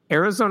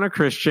 Arizona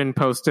Christian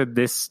posted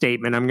this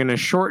statement. I'm going to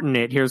shorten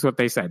it. Here's what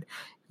they said.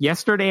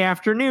 Yesterday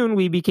afternoon,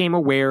 we became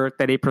aware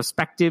that a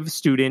prospective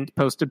student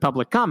posted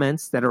public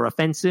comments that are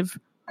offensive,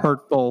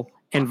 hurtful,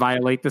 and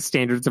violate the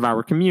standards of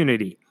our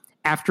community.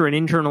 After an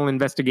internal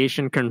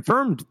investigation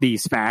confirmed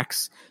these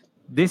facts,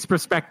 this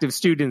prospective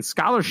student's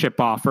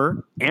scholarship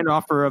offer and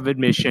offer of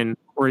admission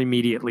were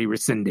immediately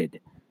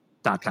rescinded. ...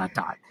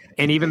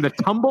 And even the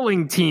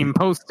tumbling team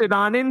posted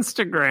on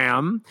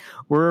Instagram,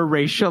 we're a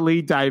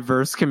racially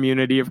diverse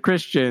community of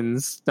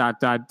Christians. ...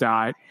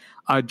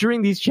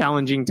 During these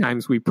challenging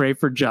times, we pray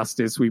for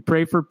justice. We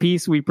pray for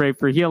peace. We pray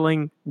for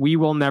healing. We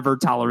will never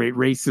tolerate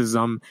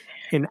racism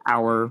in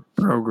our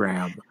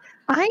program.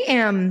 I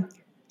am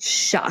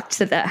shocked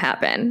that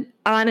happened.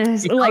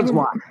 Honestly, because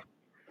why?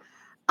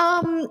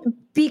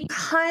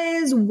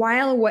 Because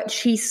while what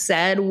she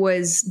said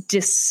was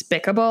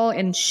despicable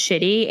and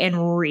shitty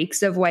and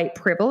reeks of white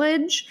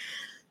privilege,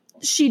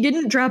 she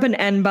didn't drop an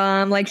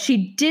N-bomb. Like she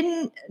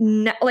didn't,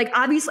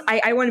 obviously,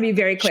 I want to be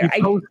very clear.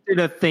 She posted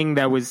a thing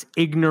that was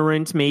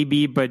ignorant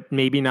maybe, but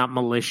maybe not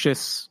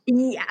malicious.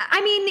 Yeah,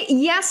 I mean,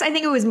 yes, I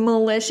think it was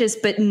malicious,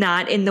 but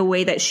not in the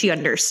way that she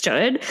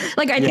understood.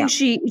 Like I think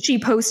she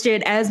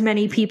posted, as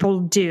many people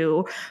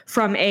do,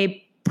 from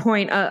a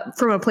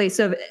place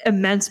of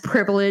immense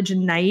privilege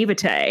and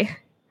naivete.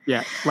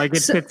 Yeah, like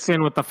it fits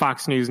in with the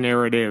Fox News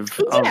narrative.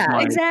 Yeah,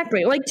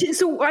 exactly. Like,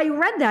 so I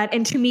read that,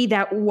 and to me,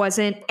 that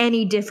wasn't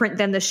any different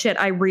than the shit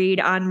I read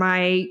on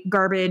my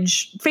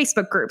garbage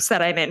Facebook groups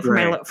that I'm in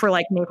for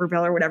like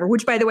Naperville or whatever.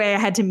 Which, by the way, I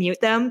had to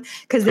mute them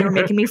because they were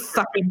making me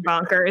fucking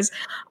bonkers.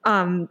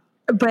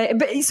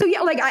 But so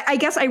yeah, like I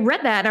guess I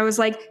read that and I was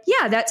like,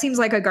 yeah, that seems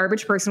like a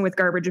garbage person with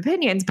garbage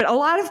opinions. But a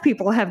lot of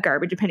people have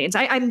garbage opinions.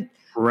 I'm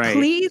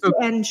pleased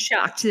and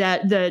shocked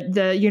that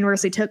the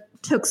university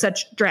took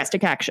such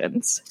drastic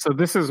actions. So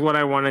this is what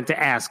I wanted to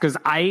ask, because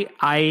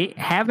I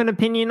have an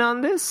opinion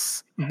on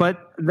this,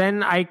 but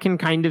then I can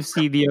kind of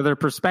see the other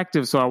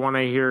perspective. So I want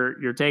to hear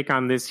your take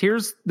on this.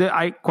 Here's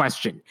the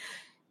question.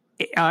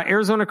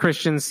 Arizona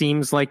Christian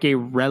seems like a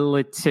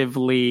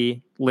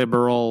relatively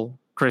liberal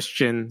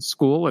Christian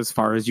school, as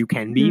far as you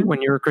can be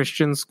when you're a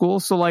Christian school.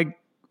 So like,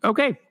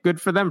 okay,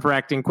 good for them for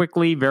acting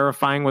quickly,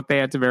 verifying what they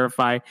had to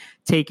verify,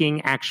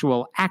 taking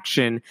actual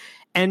action.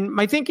 And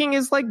my thinking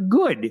is like,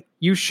 good.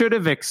 You should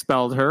have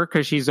expelled her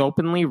because she's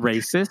openly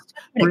racist.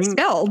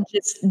 Expelled,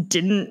 just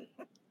didn't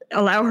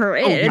allow her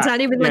in. It's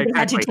not even like they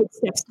had to take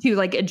steps to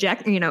like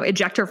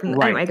eject her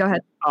from. Anyway, go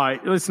ahead.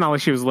 It's not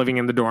like she was living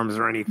in the dorms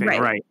or anything,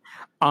 right?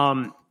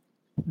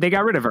 They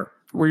got rid of her.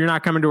 Where you're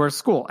not coming to our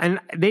school. And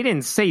they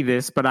didn't say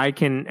this, but I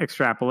can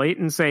extrapolate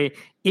and say,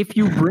 if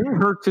you bring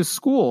her to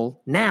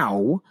school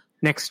now,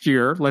 next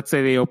year, let's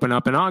say they open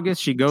up in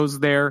August, she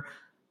goes there.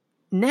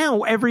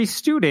 Now every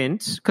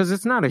student, because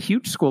it's not a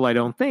huge school, I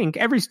don't think,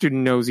 every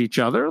student knows each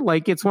other.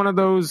 Like it's one of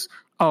those,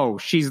 oh,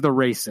 she's the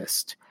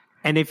racist.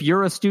 And if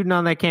you're a student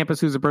on that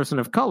campus who's a person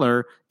of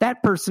color,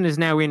 that person is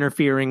now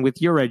interfering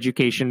with your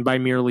education by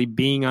merely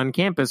being on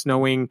campus,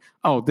 knowing,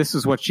 oh, this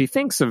is what she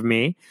thinks of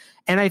me.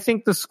 And I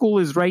think the school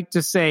is right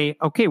to say,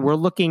 okay, we're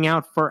looking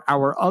out for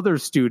our other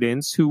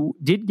students who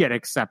did get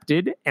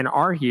accepted and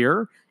are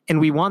here, and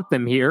we want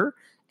them here.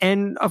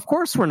 And of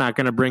course, we're not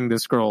going to bring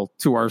this girl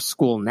to our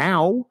school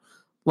now.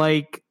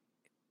 Like,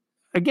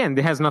 again,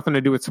 it has nothing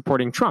to do with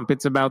supporting Trump.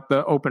 It's about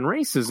the open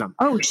racism.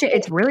 Oh, shit.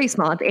 It's really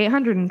small. It's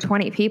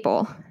 820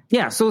 people.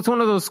 Yeah. So it's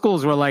one of those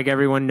schools where like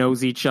everyone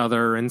knows each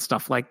other and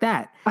stuff like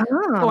that. Oh.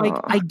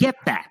 So I get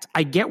that.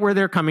 I get where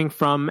they're coming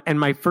from. And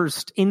my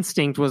first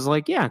instinct was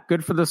like, yeah,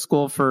 good for the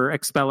school for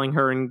expelling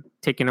her and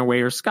taking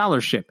away her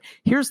scholarship.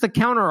 Here's the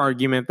counter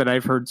argument that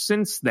I've heard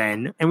since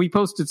then. And we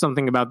posted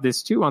something about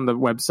this too on the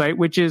website,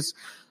 which is,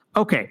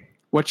 okay,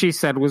 what she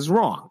said was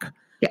wrong.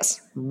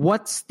 Yes.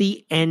 What's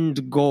the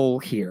end goal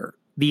here?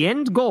 The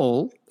end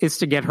goal is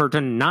to get her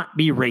to not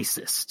be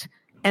racist.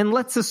 And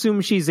let's assume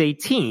she's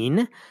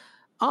 18.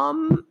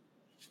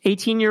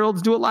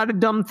 18-year-olds do a lot of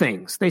dumb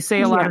things. They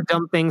say a lot of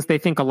dumb things. They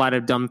think a lot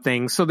of dumb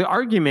things. So the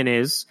argument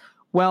is,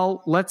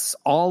 well, let's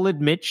all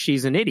admit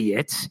she's an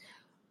idiot.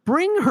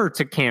 Bring her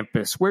to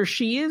campus where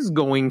she is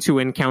going to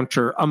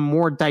encounter a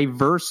more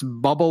diverse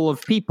bubble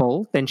of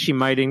people than she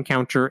might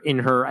encounter in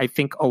her, I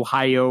think,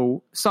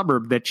 Ohio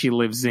suburb that she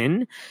lives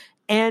in.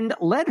 And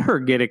let her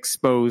get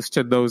exposed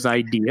to those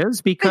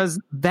ideas, because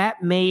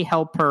that may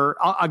help her.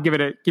 I'll give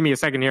me a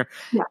second here.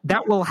 Yeah.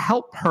 That will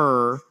help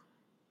her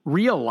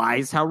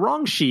realize how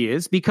wrong she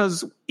is,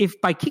 because if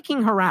by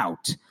kicking her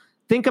out,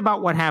 think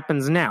about what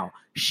happens now.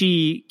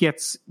 She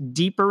gets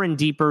deeper and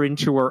deeper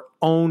into her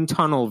own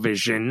tunnel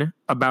vision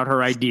about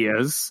her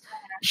ideas.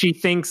 She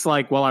thinks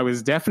like, well, I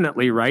was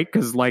definitely right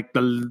because like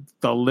the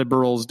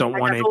liberals don't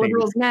want anything. The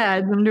liberals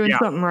mad. I'm doing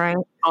something right.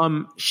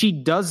 She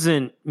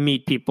doesn't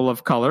meet people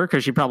of color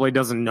because she probably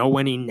doesn't know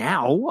any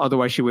now.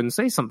 Otherwise, she wouldn't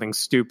say something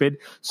stupid.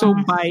 So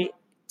by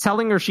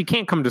telling her she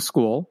can't come to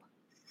school,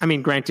 I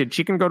mean, granted,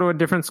 she can go to a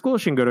different school.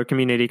 She can go to a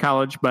community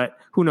college, but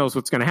who knows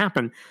what's going to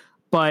happen.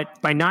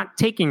 But by not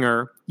taking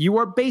her, you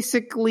are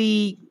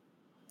basically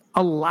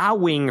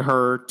allowing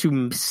her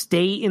to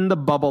stay in the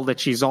bubble that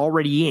she's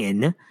already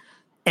in.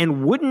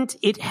 And wouldn't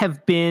it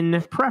have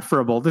been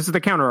preferable, this is the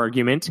counter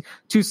argument,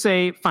 to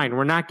say, fine,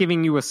 we're not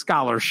giving you a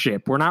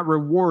scholarship. We're not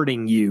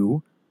rewarding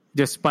you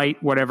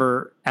despite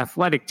whatever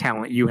athletic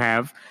talent you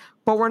have,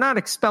 but we're not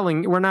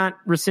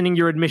rescinding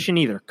your admission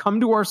either.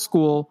 Come to our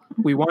school.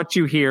 We want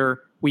you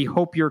here. We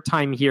hope your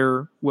time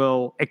here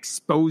will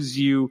expose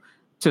you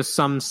to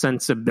some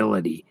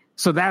sensibility.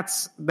 So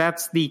that's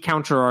the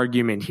counter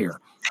argument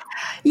here.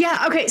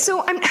 Yeah. Okay.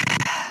 So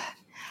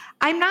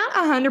I'm not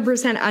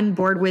 100% on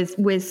board with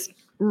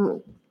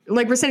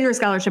like rescinding her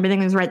scholarship. I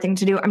think is the right thing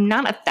to do. I'm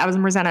not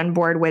 1,000% on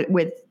board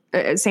with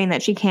saying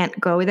that she can't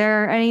go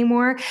there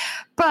anymore,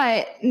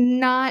 but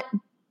not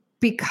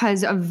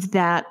because of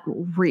that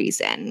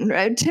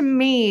reason. To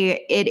me,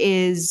 it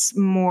is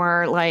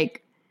more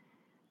like,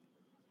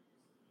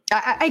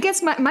 I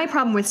guess my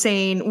problem with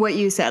saying what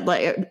you said,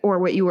 like, or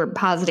what you were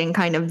positing,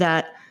 kind of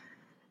that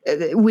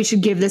we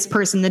should give this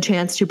person the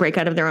chance to break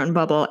out of their own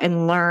bubble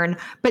and learn.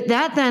 But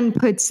that then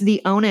puts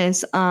the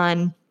onus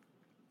on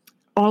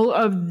all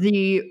of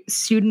the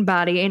student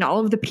body and all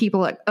of the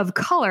people of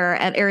color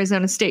at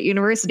Arizona State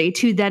University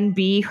to then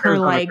be her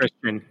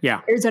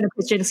Arizona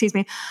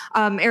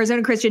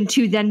Christian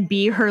to then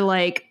be her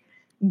like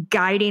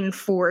guiding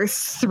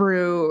force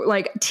through,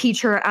 like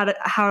teach her out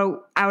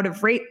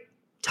of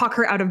talk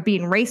her out of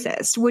being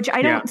racist, which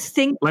I don't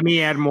think. Let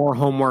me add more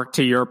homework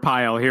to your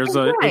pile. Here's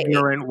an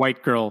ignorant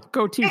white girl.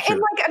 Go teach her.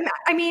 And like,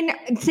 I mean,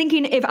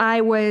 thinking if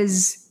I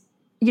was,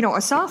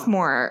 a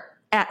sophomore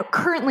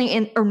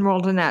currently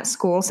enrolled in that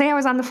school, say I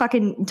was on the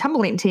fucking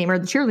tumbling team or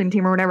the cheerleading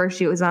team or whatever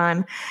she was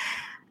on,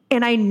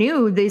 and I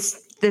knew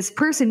this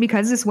person,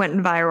 because this went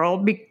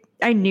viral,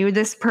 I knew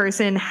this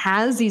person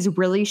has these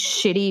really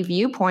shitty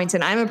viewpoints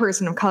and I'm a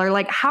person of color.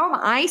 Like, how am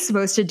I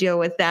supposed to deal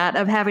with that,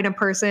 of having a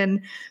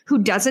person who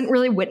doesn't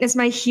really witness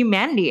my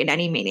humanity in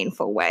any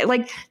meaningful way?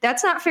 Like,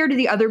 that's not fair to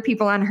the other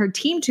people on her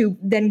team to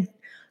then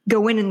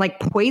go in and like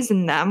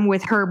poison them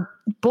with her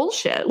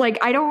bullshit. Like,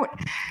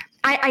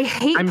 I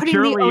hate putting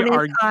the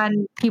onus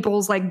on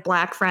people's like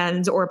black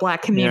friends or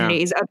black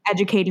communities of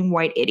educating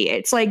white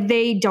idiots. Like,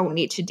 they don't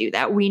need to do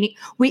that.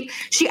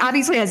 She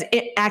obviously has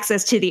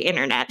access to the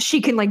internet.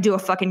 She can like do a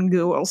fucking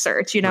Google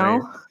search, Right.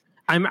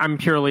 I'm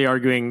purely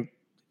arguing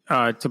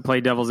to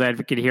play devil's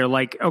advocate here.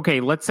 Like,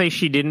 okay, let's say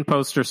she didn't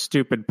post her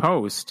stupid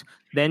post.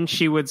 Then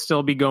she would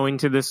still be going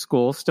to this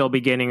school, still be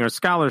getting her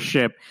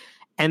scholarship.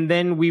 And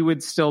then she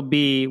would still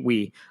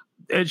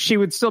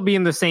be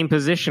in the same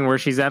position where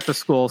she's at the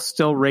school,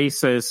 still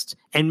racist,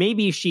 and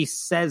maybe she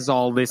says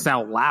all this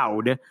out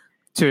loud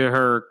to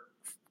her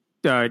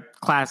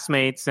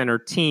classmates and her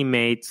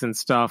teammates and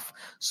stuff.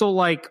 So,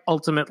 like,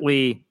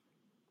 ultimately,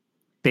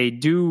 they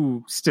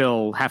do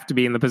still have to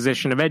be in the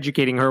position of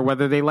educating her,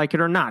 whether they like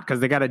it or not, because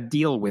they got to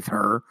deal with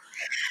her.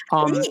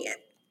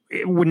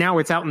 Now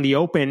it's out in the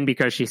open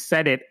because she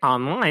said it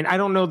online. I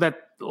don't know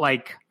that,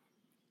 like,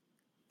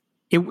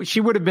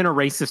 she would have been a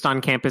racist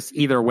on campus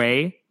either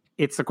way.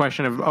 It's a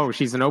question of,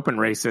 she's an open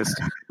racist,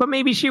 but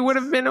maybe she would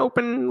have been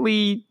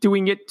openly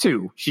doing it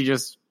too. She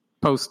just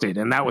posted,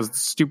 and that was the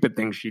stupid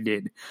thing she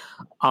did.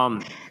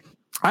 I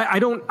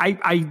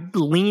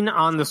lean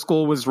on the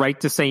school was right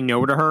to say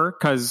no to her,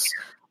 because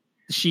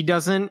she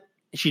doesn't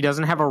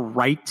have a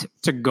right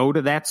to go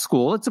to that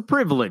school. It's a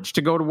privilege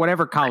to go to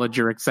whatever college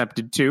you're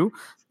accepted to.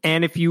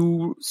 And if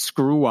you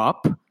screw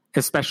up,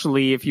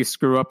 especially if you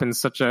screw up in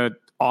such a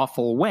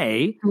awful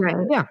way,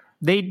 right?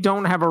 They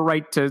don't have a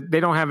right to. They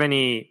don't have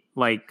any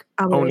like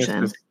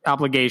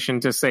obligation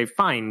to say,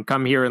 fine,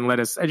 come here and let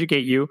us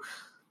educate you.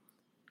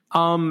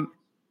 Now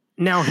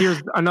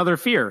here's another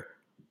fear.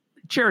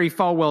 Jerry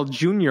Falwell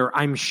Jr.,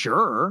 I'm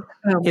sure,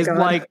 is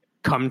like,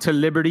 come to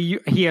Liberty.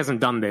 He hasn't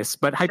done this,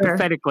 but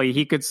hypothetically,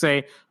 he could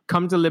say,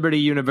 come to Liberty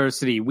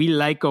University. We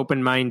like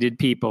open-minded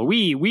people.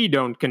 We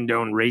don't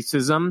condone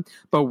racism,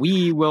 but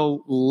we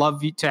will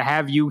love to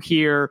have you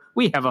here.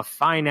 We have a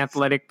fine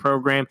athletic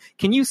program.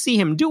 Can you see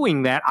him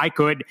doing that? I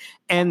could.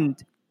 And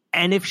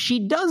if she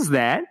does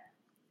that,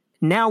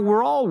 now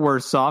we're all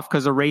worse off,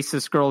 because a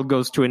racist girl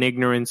goes to an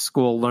ignorant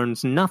school,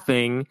 learns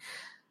nothing.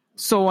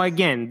 So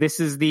again, this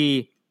is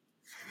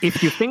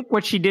if you think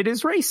what she did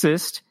is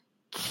racist,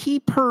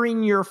 keep her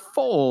in your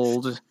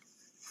fold.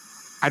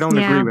 I don't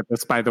agree with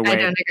this, by the way. I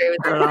don't agree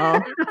with it at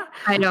all.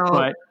 I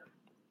don't.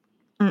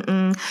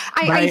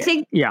 I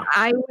think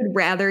I would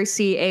rather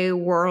see a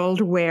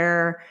world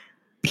where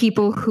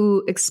people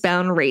who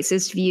expound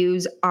racist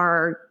views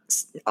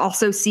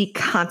also see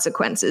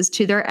consequences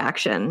to their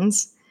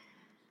actions.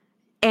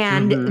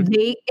 And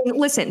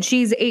listen,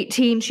 she's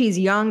 18, she's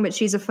young, but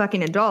she's a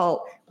fucking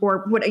adult,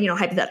 or what,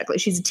 hypothetically,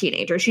 she's a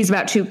teenager. She's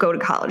about to go to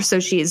college, so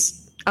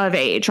she's of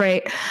age,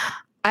 right?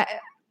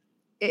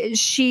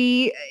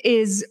 She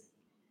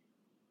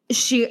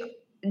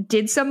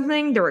did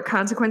something, there were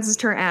consequences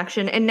to her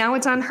action, and now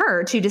it's on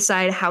her to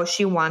decide how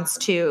she wants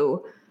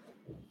to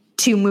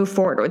move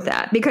forward with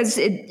that, because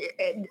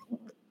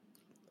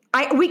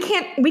we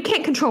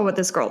can't control what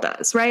this girl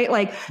does, right?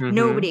 Like,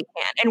 nobody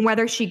can. And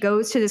whether she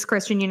goes to this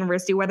Christian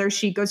university, whether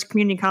she goes to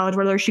community college,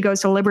 whether she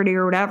goes to Liberty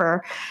or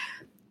whatever,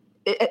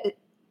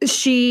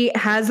 she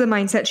has the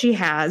mindset she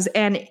has,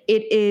 and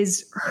it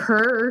is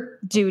her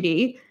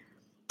duty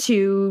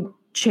to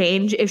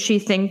change if she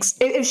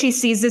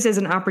sees this as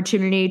an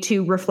opportunity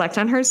to reflect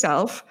on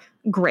herself.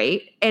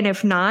 Great. And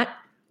if not,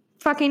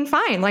 fucking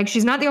fine. Like,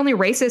 she's not the only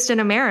racist in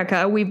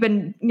America. We've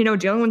been,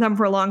 dealing with them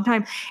for a long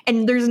time.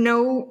 And there's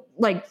no,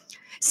 like,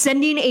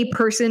 sending a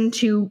person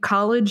to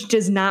college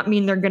does not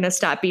mean they're going to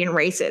stop being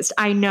racist.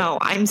 I know.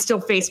 I'm still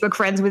Facebook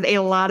friends with a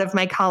lot of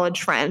my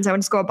college friends. I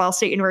went to school at Ball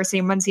State University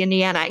in Muncie,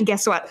 Indiana. And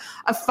guess what?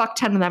 A fuck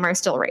ton of them are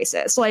still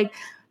racist. Like,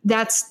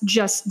 that's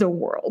just the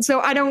world.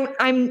 So I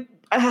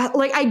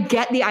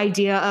get the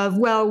idea of,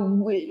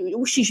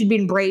 she should be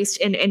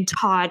embraced and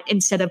taught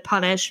instead of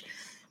punished.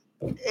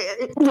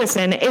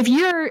 Listen, if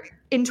you're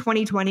in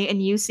 2020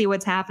 and you see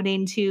what's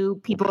happening to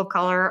people of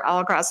color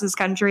all across this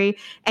country,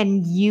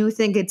 and you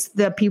think it's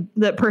the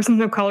person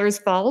of color's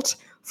fault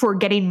for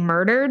getting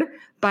murdered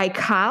by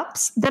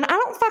cops, then I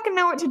don't fucking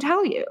know what to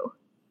tell you.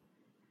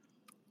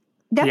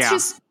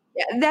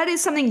 That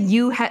is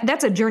something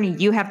that's a journey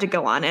you have to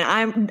go on.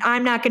 And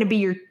I'm not going to be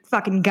your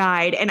fucking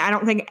guide. And I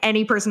don't think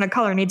any person of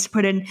color needs to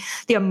put in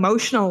the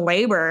emotional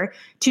labor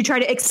to try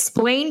to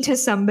explain to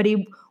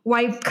somebody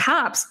why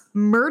cops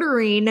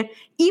murdering,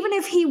 even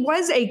if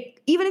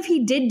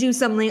he did do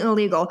something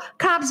illegal,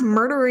 cops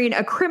murdering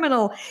a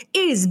criminal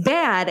is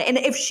bad. And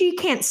if she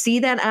can't see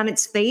that on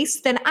its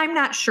face, then I'm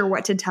not sure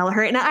what to tell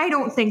her. And I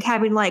don't think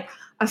having like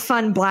a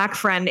fun black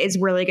friend is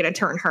really going to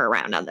turn her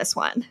around on this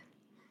one.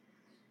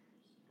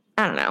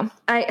 I don't know.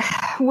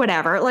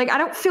 Whatever. Like, I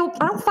don't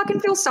fucking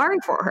feel sorry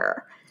for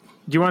her.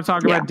 Do you want to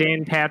talk about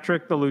Dan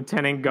Patrick, the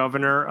lieutenant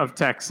governor of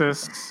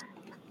Texas?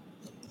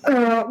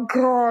 Oh,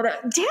 God.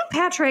 Dan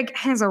Patrick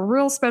has a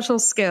real special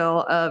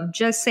skill of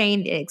just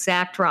saying the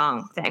exact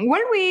wrong thing. What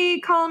did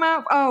we call him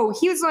out? Oh,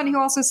 he was the one who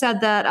also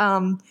said that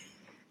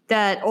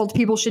that old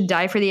people should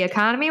die for the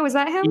economy. Was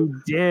that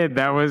him? He did.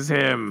 That was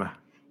him.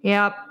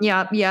 Yep.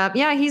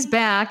 Yeah, he's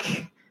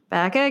back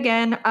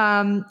again.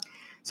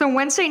 So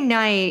Wednesday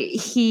night,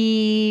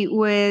 he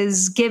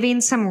was giving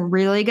some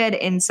really good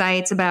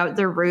insights about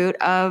the root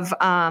of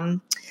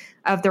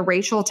the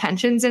racial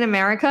tensions in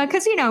America.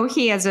 Because, you know,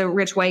 he as a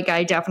rich white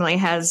guy definitely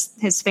has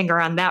his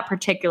finger on that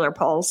particular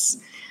pulse.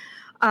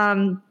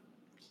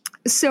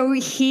 So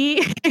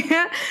he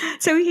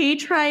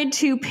tried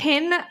to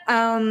pin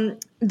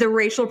the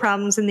racial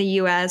problems in the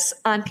U.S.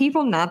 on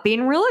people not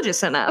being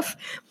religious enough.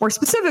 More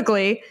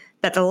specifically,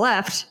 that the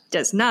left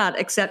does not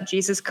accept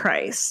Jesus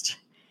Christ.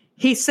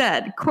 He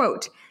said,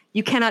 quote,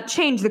 "You cannot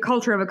change the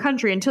culture of a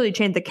country until you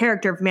change the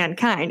character of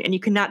mankind, and you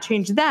cannot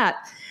change that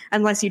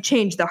unless you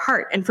change the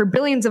heart. And for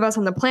billions of us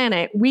on the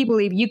planet, we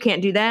believe you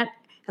can't do that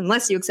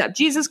unless you accept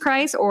Jesus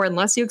Christ or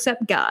unless you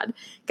accept God.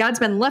 God's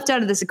been left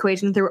out of this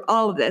equation through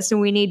all of this,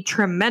 and we need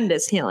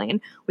tremendous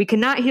healing. We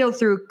cannot heal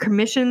through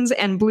commissions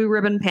and blue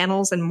ribbon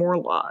panels and more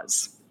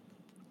laws."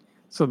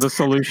 So the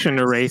solution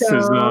to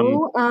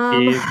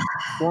racism is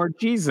more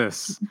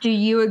Jesus. Do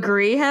you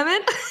agree,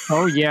 Hammond?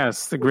 Oh,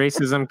 yes. The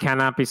racism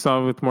cannot be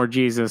solved with more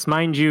Jesus.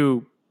 Mind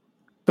you,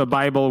 the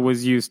Bible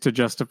was used to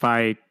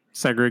justify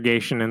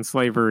segregation and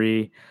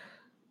slavery.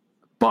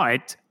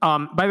 But,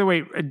 by the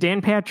way,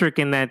 Dan Patrick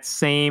in that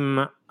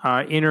same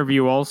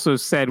interview also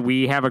said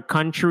we have a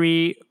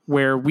country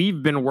where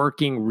we've been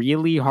working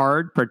really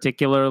hard,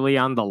 particularly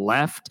on the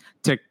left,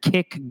 to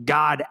kick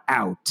God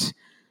out,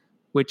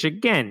 which,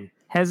 again,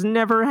 has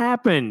never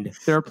happened.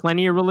 There are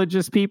plenty of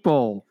religious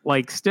people,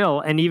 like,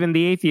 still, and even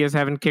the atheists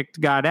haven't kicked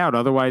God out.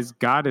 Otherwise,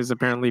 God is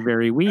apparently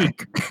very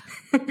weak.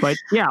 But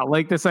yeah,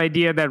 like this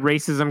idea that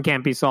racism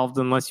can't be solved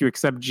unless you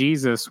accept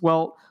Jesus.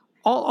 Well,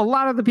 a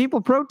lot of the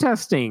people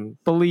protesting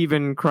believe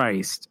in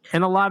Christ,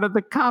 and a lot of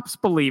the cops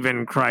believe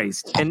in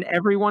Christ, and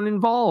everyone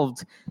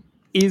involved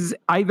is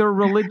either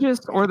religious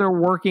or they're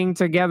working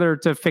together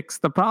to fix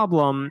the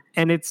problem.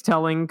 And it's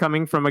telling,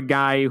 coming from a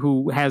guy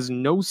who has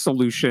no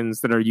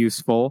solutions that are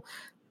useful.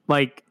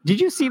 Like,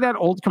 did you see that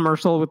old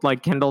commercial with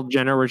like Kendall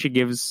Jenner where she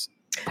gives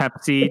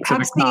Pepsi to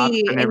the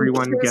cops and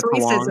everyone gets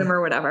racism along?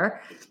 Or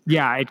whatever.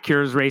 Yeah, it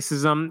cures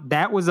racism.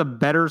 That was a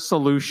better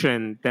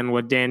solution than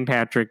what Dan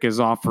Patrick is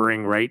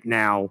offering right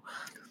now.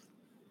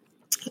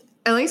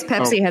 At least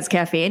Pepsi has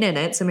caffeine in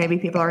it, so maybe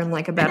people are in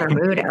like a better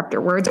mood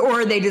afterwards,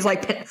 or they just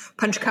like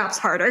punch cops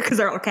harder because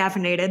they're all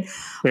caffeinated.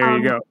 There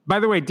you go. By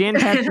the way, Dan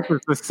Patrick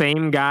was the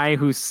same guy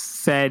who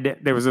said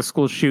there was a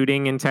school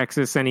shooting in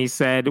Texas, and he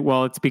said,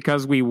 well, it's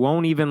because we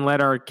won't even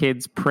let our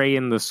kids pray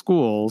in the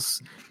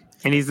schools.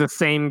 And he's the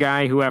same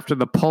guy who, after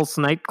the Pulse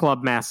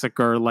nightclub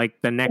massacre, like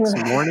the next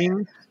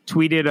morning,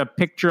 tweeted a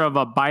picture of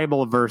a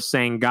Bible verse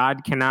saying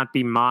God cannot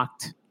be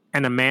mocked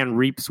and a man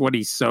reaps what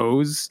he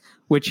sows,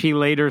 which he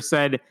later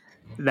said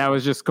that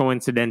was just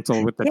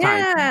coincidental with the time.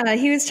 Yeah,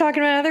 he was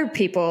talking about other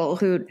people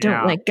who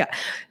don't like God.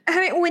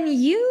 I mean,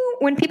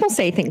 when people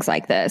say things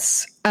like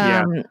this,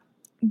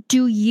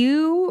 do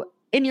you,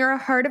 in your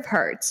heart of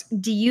hearts,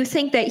 do you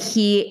think that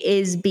he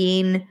is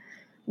being,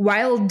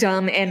 while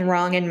dumb and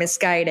wrong and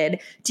misguided,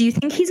 do you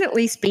think he's at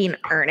least being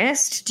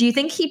earnest? Do you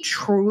think he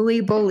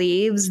truly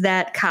believes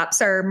that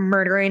cops are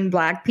murdering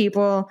black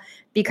people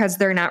because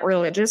they're not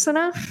religious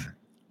enough?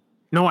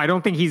 No, I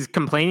don't think he's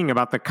complaining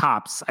about the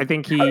cops. I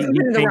think he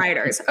the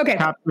rioters. Okay,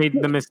 cops made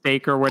the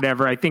mistake or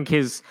whatever. I think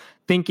his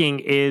thinking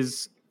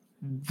is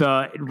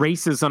the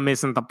racism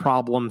isn't the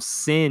problem,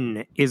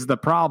 sin is the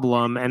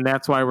problem, and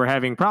that's why we're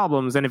having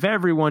problems. And if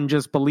everyone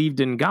just believed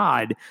in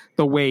God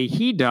the way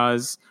he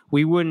does,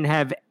 we wouldn't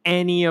have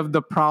any of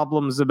the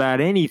problems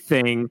about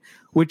anything,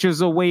 which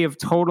is a way of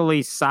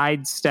totally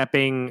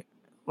sidestepping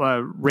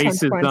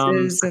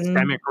racism,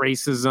 systemic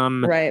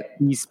racism, right,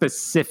 the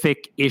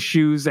specific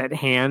issues at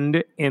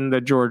hand in the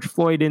George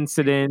Floyd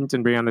incident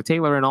and Breonna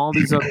Taylor and all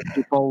these other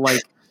people.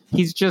 Like,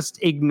 he's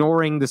just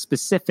ignoring the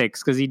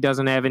specifics because he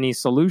doesn't have any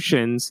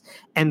solutions.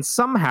 And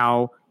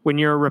somehow, when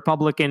you're a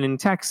Republican in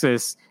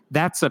Texas,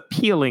 that's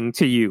appealing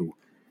to you,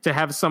 to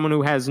have someone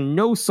who has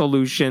no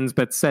solutions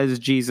but says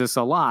Jesus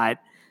a lot.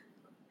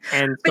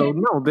 And so,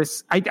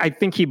 I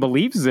think he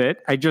believes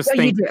it. I just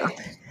think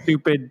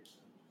stupid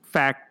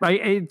fact.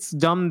 It's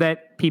dumb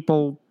that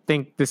people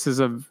think this is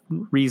a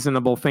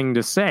reasonable thing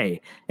to say.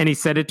 And he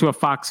said it to a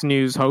Fox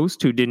News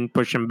host who didn't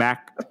push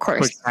back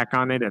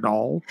on it at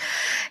all.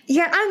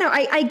 Yeah, I don't know.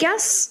 I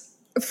guess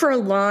for a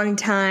long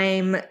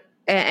time,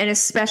 and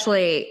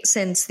especially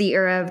since the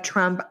era of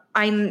Trump,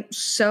 I'm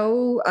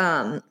so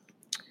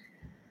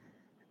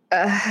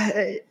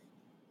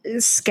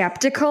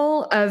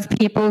skeptical of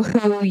people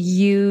who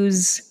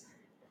use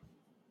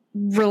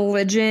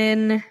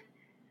religion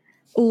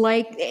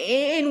like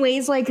in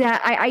ways like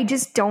that. I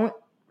just don't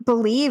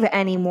believe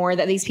anymore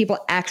that these people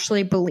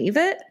actually believe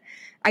it.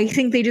 I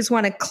think they just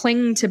want to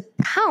cling to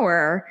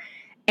power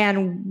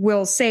and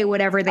will say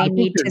whatever they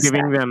need to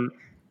say.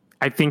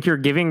 I think you're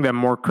giving them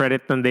more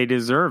credit than they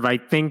deserve. I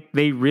think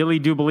they really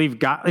do believe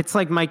God. It's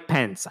like Mike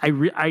Pence.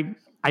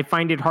 I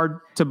find it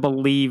hard to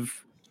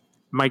believe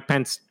Mike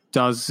Pence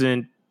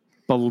doesn't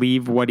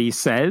believe what he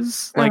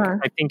says. Like,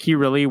 I think he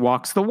really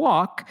walks the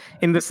walk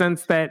in the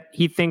sense that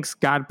he thinks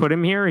God put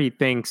him here. He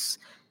thinks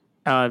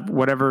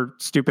whatever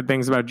stupid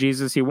things about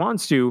Jesus he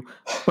wants to.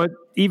 But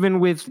even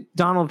with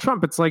Donald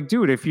Trump, it's like,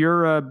 dude, if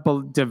you're a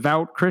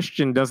devout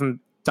Christian, doesn't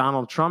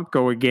Donald Trump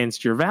go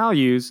against your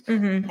values?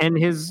 And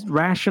his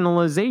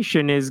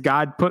rationalization is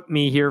God put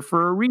me here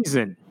for a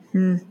reason.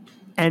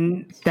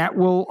 And that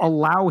will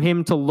allow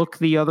him to look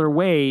the other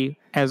way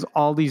as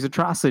all these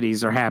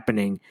atrocities are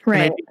happening.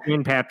 Right. And I think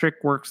Ian Patrick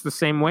works the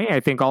same way. I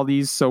think all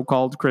these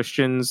so-called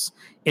Christians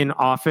in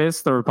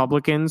office, the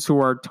Republicans who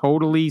are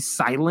totally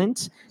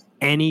silent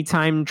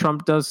anytime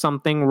Trump does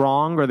something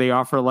wrong, or they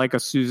offer like a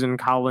Susan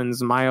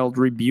Collins mild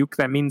rebuke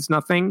that means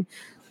nothing,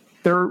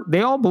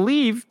 they all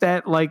believe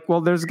that, like, well,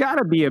 there's got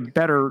to be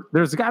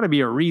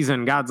a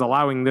reason God's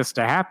allowing this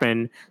to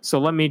happen. So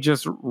let me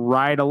just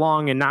ride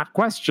along and not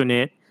question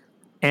it.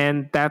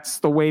 And that's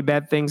the way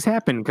bad things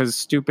happen, because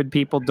stupid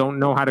people don't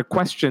know how to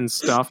question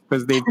stuff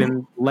because they've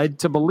been led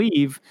to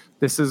believe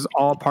this is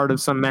all part of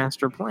some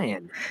master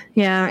plan.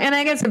 Yeah. And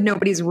I guess if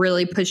nobody's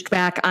really pushed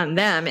back on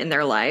them in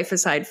their life,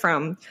 aside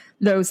from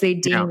those they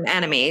deem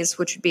enemies,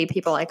 which would be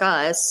people like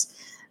us,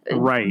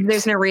 right?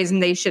 There's no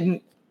reason they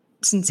shouldn't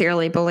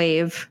sincerely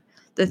believe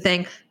the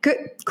thing.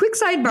 Quick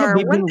sidebar.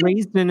 They've been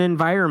raised in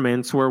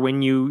environments where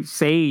when you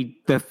say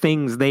the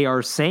things they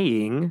are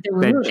saying,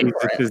 that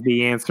Jesus is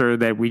the answer,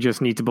 that we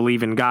just need to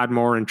believe in God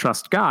more and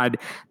trust God,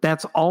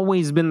 that's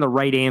always been the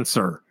right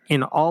answer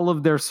in all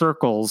of their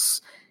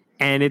circles.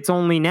 And it's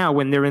only now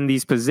when they're in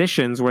these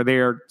positions where they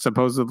are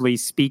supposedly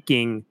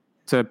speaking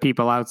to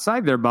people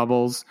outside their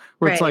bubbles,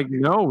 where it's like,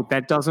 no,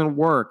 that doesn't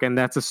work. And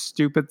that's a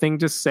stupid thing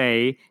to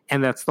say.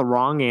 And that's the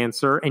wrong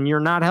answer. And you're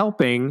not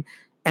helping.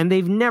 And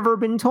they've never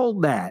been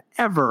told that,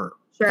 ever,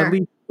 at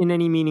least in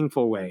any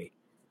meaningful way.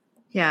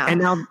 Yeah. And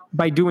now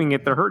by doing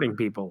it, they're hurting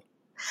people.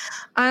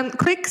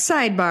 Quick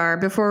sidebar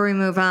before we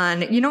move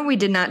on. You know what we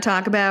did not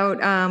talk about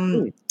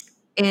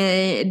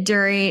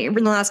during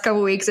the last couple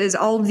of weeks is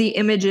all of the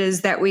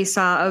images that we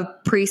saw of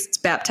priests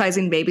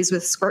baptizing babies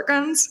with squirt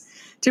guns.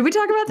 Did we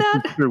talk about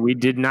that? We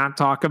did not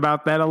talk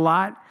about that a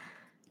lot.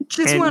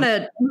 Just want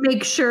to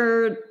make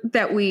sure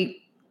that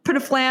we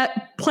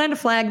plant a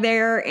flag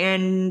there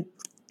and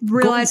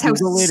realize how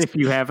if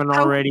you haven't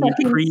already,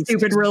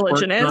 stupid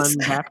religion is.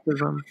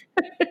 Baptism.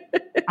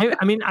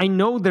 I mean, I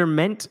know they're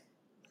meant.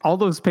 All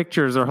those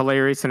pictures are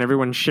hilarious, and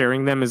everyone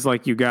sharing them is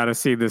like, you got to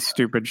see this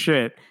stupid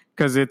shit,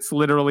 because it's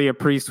literally a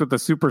priest with a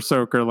super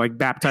soaker, like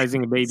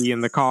baptizing a baby in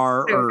the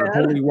car or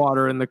holy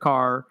water in the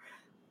car.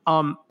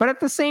 But at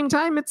the same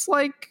time, it's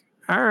like,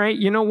 all right,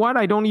 you know what?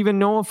 I don't even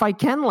know if I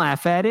can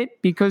laugh at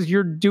it, because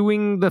you're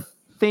doing the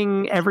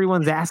thing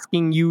everyone's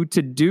asking you to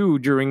do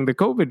during the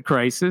COVID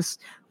crisis,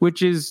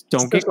 which is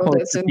don't get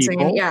close to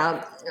people.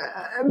 Yeah.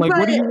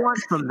 What do you want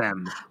from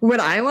them? What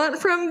I want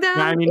from them?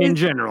 I mean, in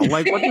general,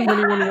 what does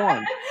anyone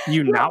want? Do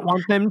you not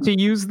want them to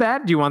use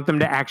that? Do you want them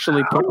to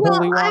actually put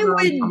holy water I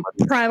would on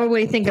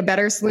probably think a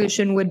better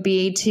solution would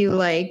be to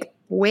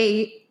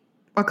wait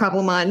a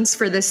couple months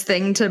for this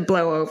thing to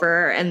blow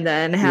over and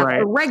then have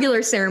a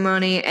regular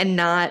ceremony and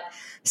not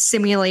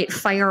simulate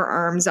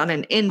firearms on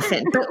an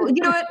infant. But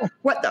you know what?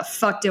 What the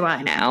fuck do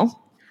I know?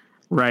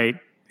 Right.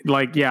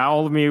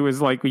 All of me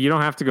was like, well, you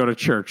don't have to go to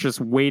church.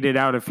 Just wait it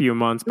out a few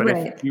months. But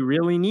if you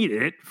really need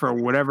it for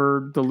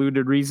whatever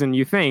deluded reason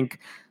you think,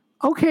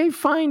 okay,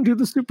 fine, do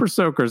the super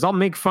soakers. I'll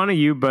make fun of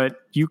you, but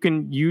you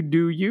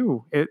do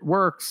you. It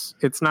works.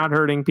 It's not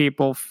hurting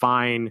people.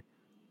 Fine.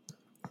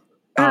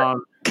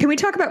 Can we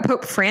talk about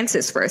Pope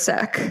Francis for a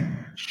sec?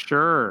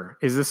 Sure.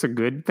 Is this a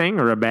good thing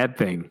or a bad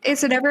thing?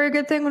 Is it ever a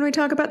good thing when we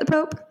talk about the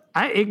Pope?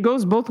 It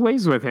goes both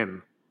ways with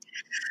him.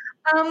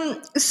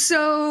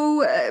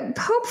 So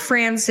Pope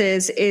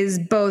Francis is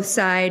both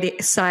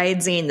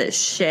sidesing the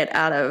shit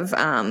out of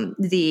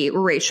the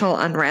racial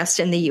unrest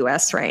in the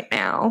U.S. right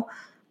now.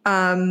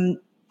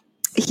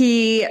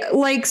 He,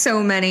 like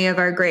so many of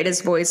our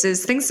greatest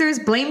voices, thinks there's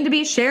blame to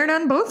be shared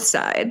on both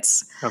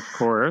sides. Of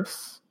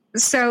course.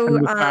 So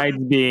and the sides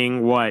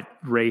being what?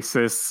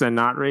 Racists and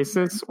not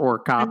racists, or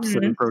cops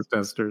and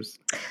protesters?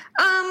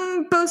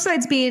 Both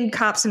sides being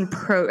cops and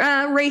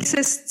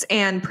racists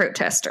and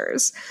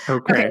protesters.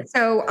 Okay.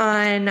 So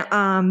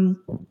on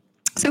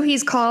So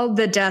he's called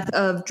the death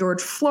of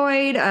George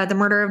Floyd, the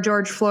murder of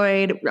George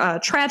Floyd,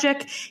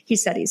 tragic. He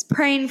said he's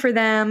praying for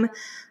them.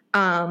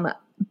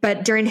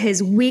 But during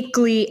his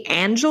weekly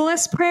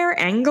Angelus prayer,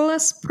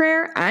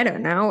 I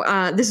don't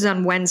know. This is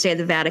on Wednesday at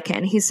the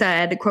Vatican. He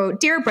said, quote,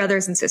 "Dear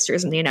brothers and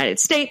sisters in the United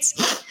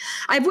States,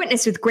 I've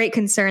witnessed with great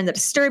concern the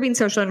disturbing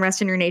social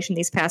unrest in your nation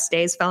these past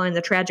days following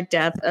the tragic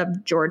death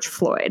of George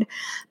Floyd.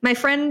 My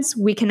friends,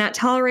 we cannot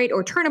tolerate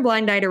or turn a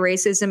blind eye to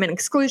racism and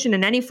exclusion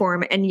in any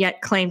form and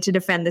yet claim to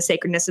defend the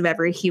sacredness of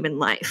every human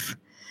life."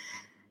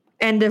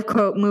 End of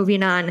quote.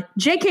 Moving on.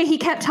 JK, he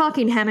kept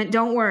talking, Hammett.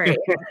 Don't worry.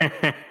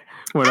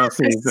 What else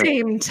At is the it?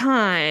 same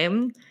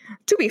time,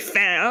 to be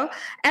fair,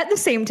 at the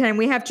same time,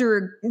 we have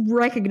to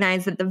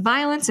recognize that the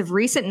violence of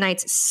recent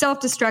nights is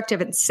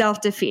self-destructive and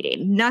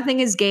self-defeating.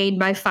 Nothing is gained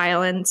by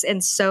violence,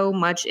 and so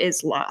much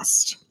is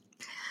lost.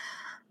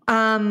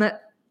 So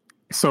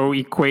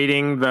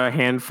equating the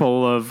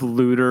handful of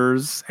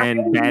looters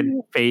and bad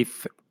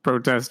faith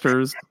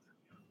protesters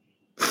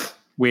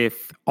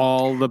with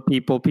all the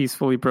people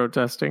peacefully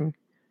protesting.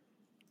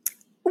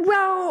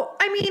 Well,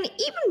 I mean,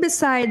 even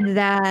beside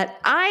that,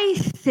 I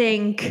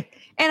think,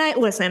 and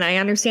I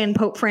understand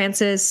Pope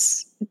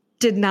Francis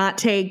did not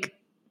take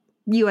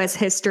U.S.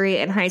 history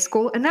in high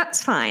school, and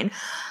that's fine.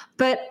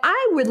 But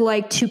I would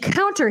like to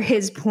counter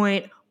his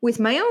point with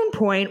my own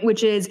point,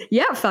 which is,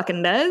 yeah, it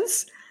fucking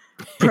does.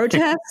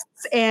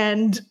 Protests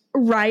and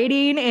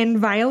rioting and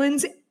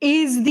violence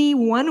is the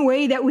one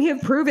way that we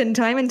have proven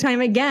time and time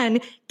again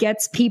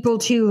gets people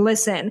to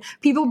listen.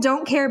 People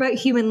don't care about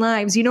human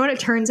lives. You know what it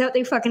turns out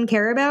they fucking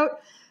care about?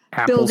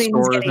 Apple Buildings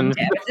stores getting and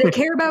damaged.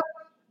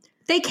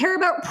 They care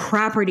about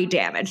property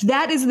damage.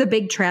 That is the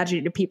big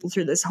tragedy to people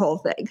through this whole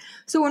thing.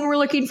 So when we're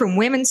looking from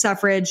women's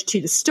suffrage to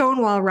the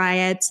Stonewall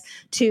riots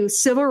to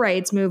civil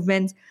rights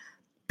movements,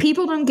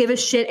 people don't give a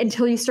shit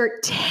until you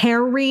start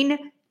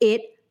tearing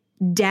it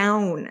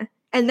down.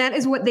 And that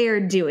is what they are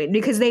doing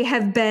because they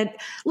have been,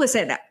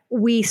 listen,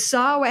 we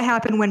saw what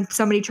happened when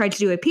somebody tried to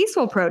do a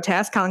peaceful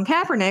protest, Colin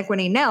Kaepernick, when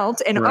he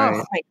knelt, and Right.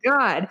 oh my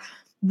God,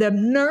 the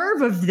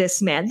nerve of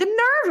this man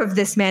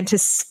to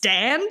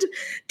stand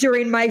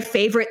during my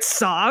favorite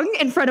song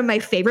in front of my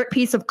favorite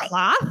piece of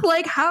cloth.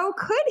 Like, how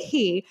could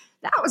he?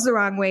 That was the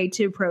wrong way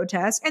to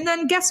protest. And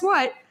then guess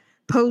what?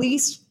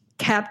 Police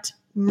kept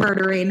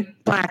murdering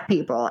Black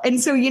people. And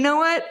so, you know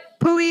what?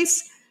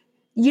 Police,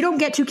 you don't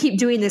get to keep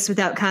doing this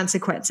without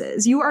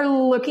consequences. You are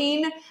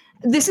looking,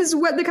 this is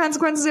what the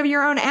consequences of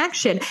your own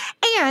action.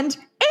 And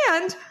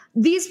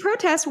these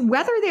protests,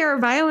 whether they are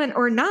violent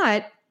or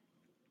not,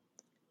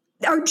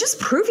 are just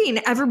proving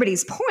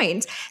everybody's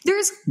point.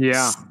 There's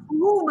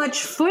so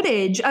much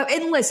footage.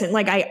 And listen,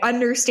 like, I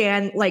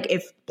understand, like,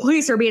 if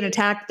police are being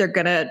attacked, they're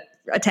going to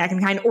attack in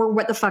kind or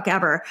what the fuck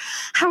ever.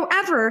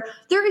 However,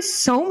 there is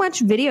so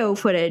much video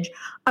footage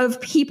of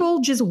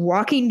people just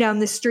walking down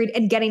the street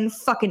and getting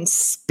fucking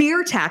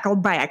spear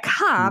tackled by a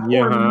cop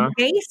or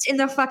maced in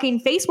the fucking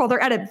face while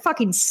they're at a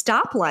fucking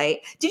stoplight.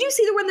 Did you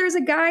see the one? There's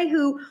a guy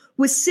who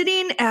was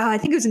sitting, I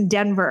think it was in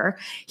Denver.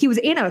 He was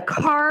in a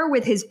car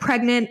with his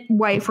pregnant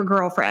wife or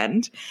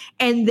girlfriend,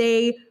 and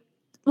they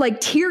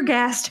like tear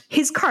gassed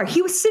his car.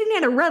 He was sitting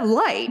at a red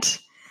light,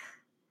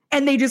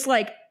 and they just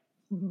like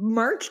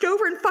marched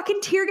over and fucking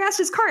tear gassed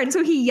his car. And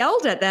so he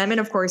yelled at them. And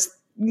of course,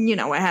 you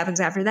know what happens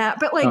after that.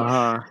 But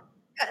like,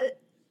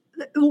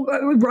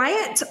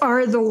 riots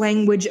are the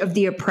language of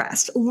the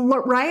oppressed.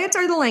 Riots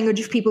are the language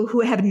of people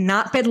who have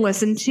not been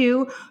listened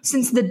to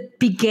since the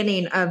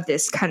beginning of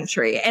this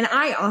country. And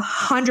I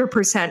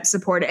 100%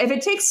 support it. If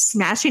it takes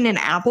smashing an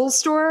Apple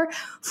store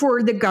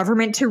for the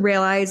government to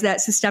realize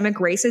that systemic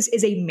racism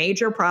is a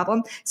major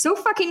problem, so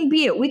fucking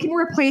be it. We can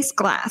replace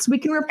glass. We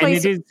can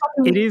replace... And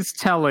it is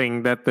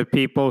telling that the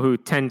people who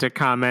tend to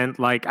comment,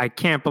 like, I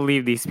can't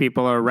believe these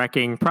people are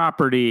wrecking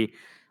property,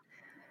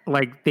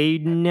 like, they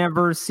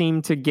never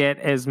seem to get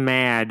as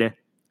mad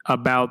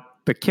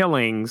about the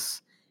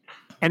killings.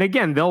 And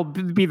again, they'll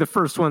be the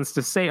first ones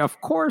to say, of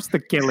course the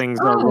killings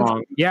are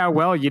wrong. Yeah,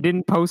 well, you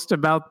didn't post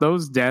about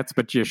those deaths,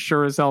 but you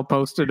sure as hell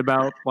posted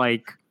about,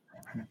 like,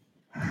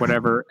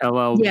 whatever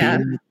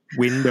LLB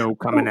window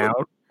coming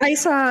out. I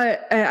saw,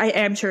 I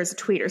am sure it's a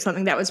tweet or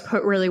something that was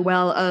put really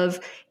well of,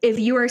 if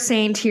you are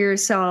saying to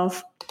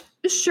yourself,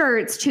 sure,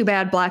 it's too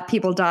bad Black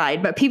people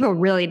died, but people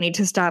really need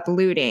to stop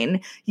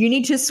looting. You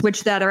need to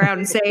switch that around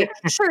and say,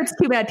 sure, it's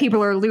too bad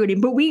people are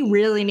looting, but we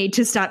really need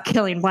to stop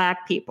killing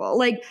Black people.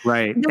 Like,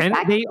 right. And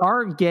they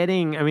are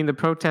getting, I mean, the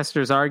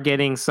protesters are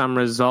getting some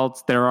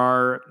results. There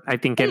are, I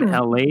think in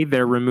LA,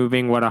 they're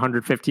removing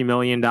 $150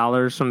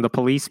 million from the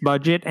police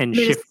budget and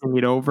shifting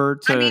it over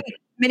to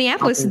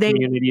Minneapolis,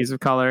 communities of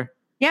color.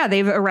 Yeah,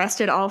 they've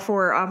arrested all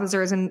 4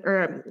 officers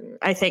or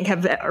I think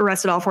have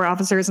arrested all 4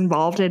 officers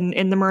involved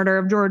in the murder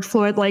of George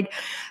Floyd. Like,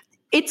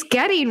 it's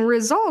getting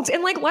results.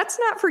 And like, let's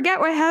not forget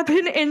what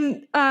happened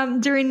in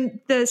during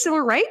the civil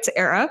rights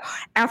era.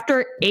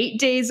 After 8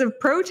 days of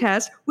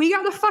protest, we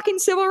got the fucking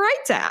Civil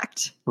Rights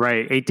Act.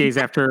 Right. 8 days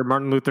after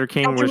Martin Luther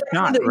King was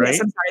shot, right?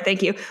 Yes, I'm sorry.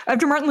 Thank you.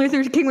 After Martin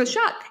Luther King was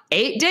shot,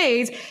 8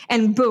 days,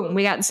 and boom,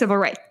 we got civil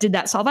rights. Did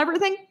that solve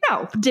everything?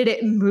 No. Did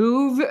it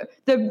move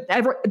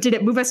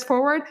us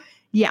forward?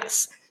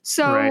 Yes.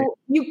 So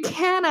you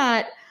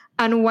cannot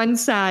on one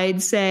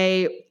side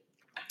say,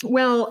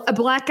 well, a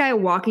black guy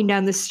walking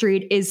down the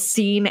street is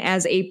seen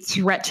as a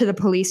threat to the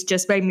police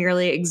just by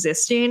merely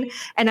existing.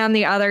 And on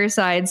the other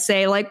side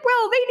say like,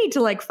 well, they need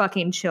to like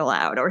fucking chill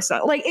out or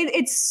so. Like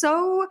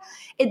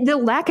the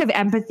lack of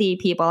empathy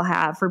people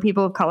have for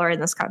people of color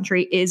in this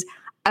country is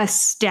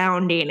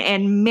astounding.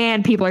 And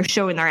man, people are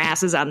showing their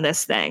asses on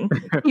this thing.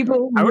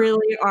 People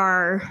really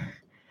are.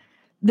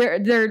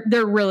 They're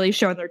really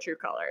showing their true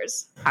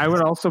colors. I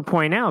would also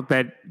point out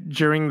that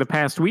during the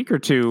past week or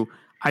two,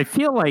 I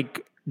feel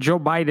like Joe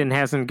Biden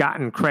hasn't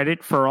gotten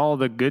credit for all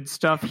the good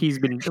stuff he's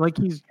been like.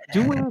 He's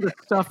doing the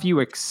stuff you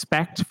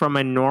expect from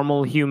a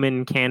normal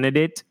human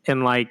candidate,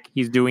 and like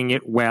he's doing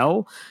it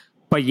well.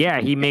 But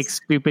yeah, he makes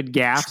stupid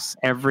gaffes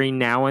every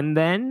now and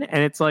then,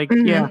 and it's like,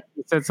 yeah,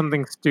 he said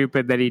something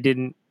stupid that he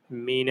didn't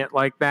mean it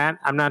like that.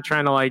 I'm not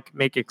trying to like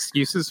make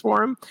excuses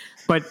for him,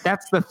 but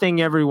that's the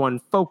thing everyone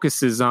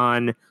focuses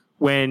on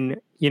when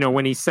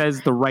he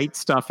says the right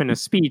stuff in a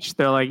speech.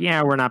 They're like,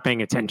 yeah, we're not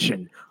paying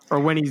attention. Or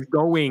when he's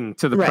going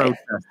to the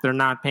protest, they're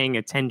not paying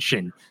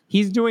attention.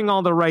 He's doing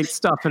all the right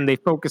stuff and they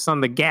focus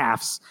on the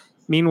gaffes.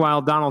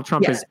 Meanwhile, Donald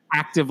Trump is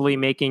actively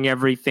making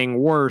everything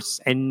worse,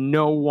 and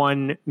no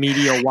one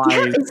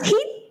media-wise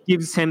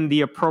gives him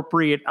the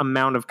appropriate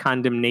amount of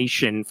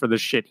condemnation for the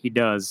shit he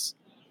does.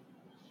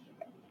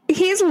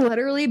 He's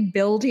literally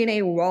building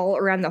a wall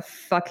around the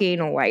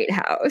fucking White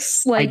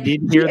House. Like, I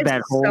did hear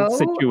that whole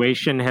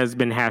situation has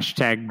been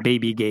hashtag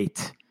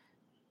Babygate.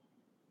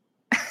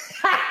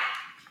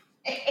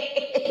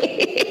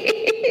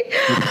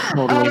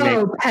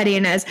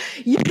 Pettiness.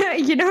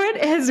 You know what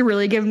has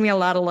really given me a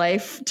lot of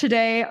life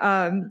today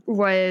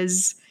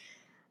was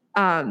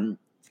are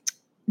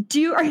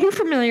you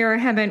familiar,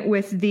 haven't,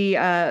 with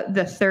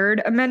the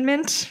Third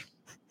Amendment?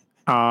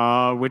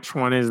 Which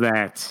one is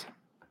that?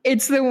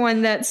 It's the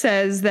one that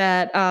says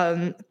that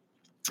I'm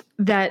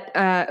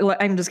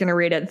just going to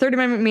read it. Third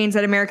Amendment means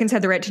that Americans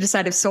have the right to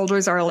decide if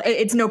soldiers are.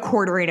 It's no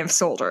quartering of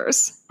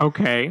soldiers.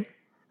 Okay.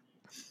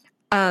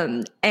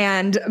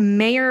 And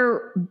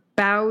Mayor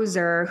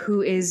Bowser,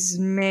 who is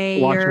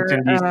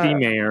Washington, D.C.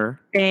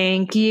 mayor.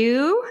 Thank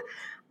you.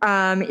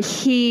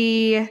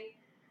 He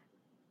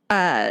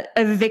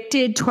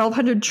evicted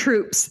 1,200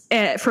 troops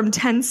from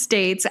 10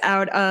 states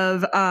out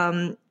of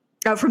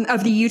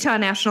the Utah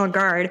National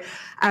Guard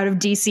out of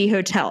DC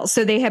hotels.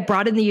 So they had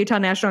brought in the Utah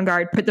National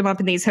Guard, put them up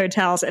in these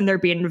hotels, and they're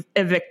being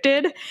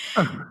evicted.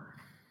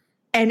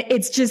 And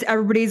it's just,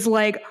 everybody's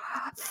like,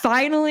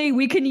 finally,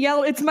 we can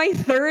yell, it's my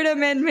Third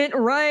Amendment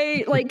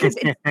right. Like, because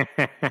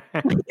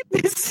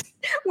this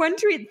one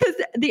tweet,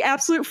 the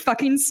absolute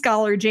fucking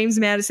scholar, James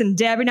Madison,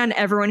 dabbing on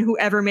everyone who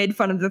ever made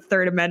fun of the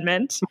Third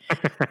Amendment.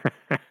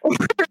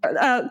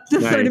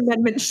 Third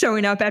Amendment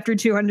showing up after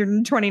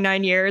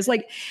 229 years.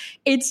 Like,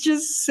 it's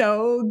just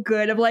so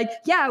good of like,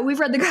 yeah, we've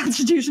read the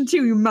Constitution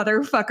too, you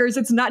motherfuckers.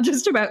 It's not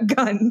just about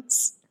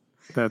guns.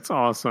 That's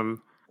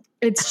awesome.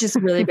 It's just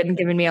really been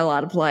giving me a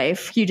lot of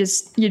life. You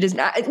just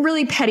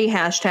really petty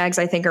hashtags,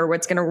 I think, are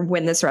what's going to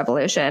win this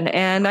revolution.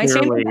 And I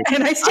stand behind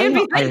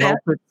that. I hope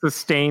it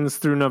sustains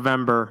through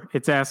November.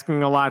 It's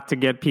asking a lot to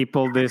get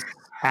people this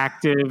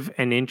active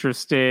and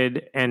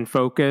interested and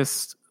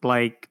focused.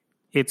 Like,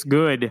 it's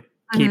good.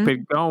 Keep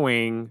it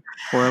going,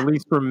 or at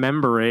least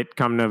remember it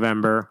come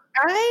November.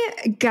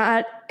 I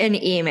got an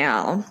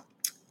email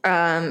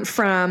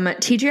from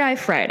TGI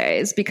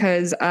Fridays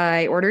because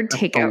I ordered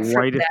takeout. The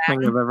whitest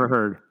thing I've ever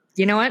heard.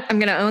 You know what? I'm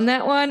going to own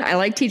that one. I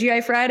like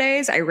TGI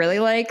Fridays. I really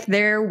like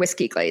their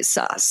whiskey glaze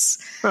sauce.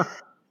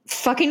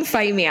 Fucking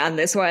fight me on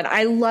this one.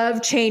 I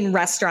love chain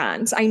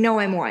restaurants. I know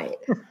I'm white.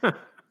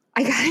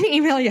 I got an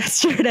email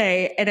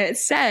yesterday and it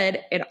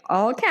said in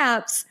all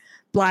caps,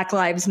 Black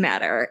Lives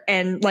Matter,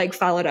 and like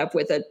followed up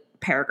with a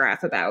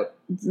paragraph about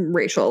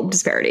racial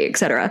disparity,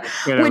 etc.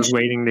 I was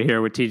waiting to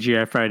hear what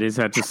TGI Fridays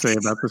had to say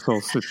about this whole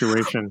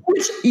situation.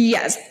 Which,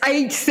 yes,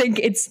 I think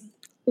it's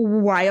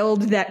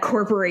wild that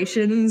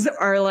corporations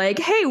are like,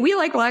 hey, we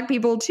like black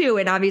people too.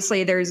 And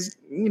obviously there's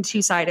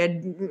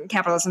two-sided,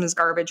 capitalism is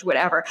garbage,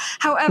 whatever.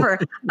 However,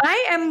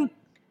 I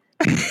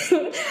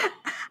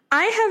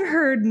have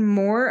heard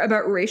more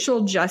about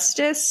racial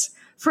justice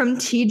from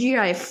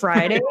TGI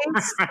Fridays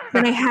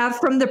than I have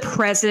from the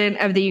President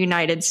of the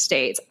United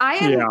States. I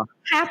am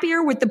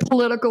happier with the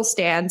political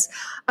stance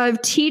of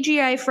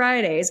TGI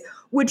Fridays,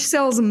 which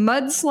sells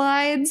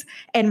mudslides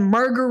and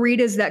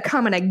margaritas that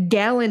come in a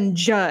gallon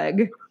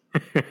jug.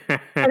 And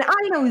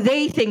I know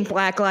they think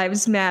Black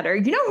Lives Matter.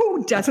 You know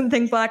who doesn't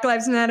think Black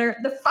Lives Matter?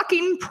 The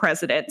fucking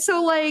president.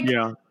 So, like,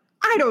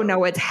 I don't know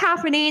what's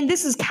happening.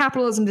 This is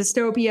capitalism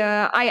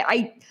dystopia.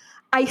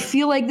 I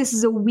feel like this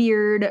is a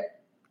weird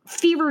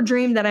fever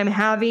dream that I'm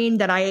having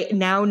that I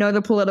now know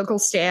the political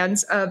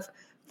stance of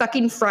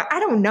fucking I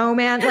don't know,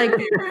 man. Like, what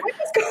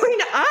is going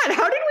on?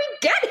 How did we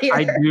get here?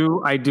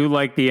 I do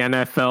like the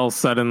NFL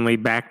suddenly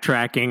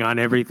backtracking on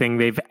everything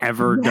they've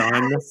ever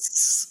done.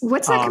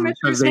 What's that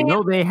commissioner's they name?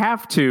 know they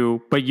have to,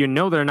 but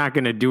they're not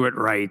going to do it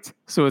right.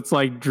 So it's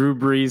like Drew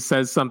Brees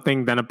says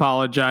something, then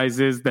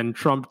apologizes, then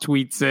Trump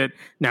tweets it.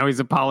 Now he's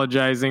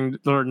apologizing,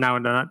 or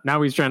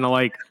now he's trying to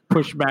like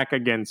push back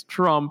against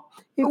Trump.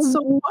 It's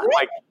so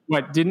like,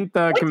 what didn't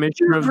the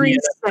commissioner of the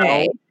NFL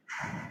say?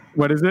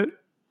 What is it?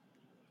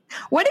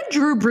 What did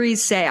Drew Brees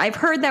say? I've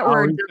heard that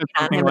word.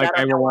 Something like,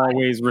 I will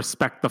always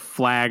respect the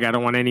flag. I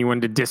don't want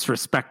anyone to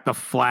disrespect the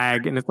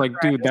flag. And it's like,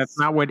 dude, that's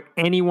not what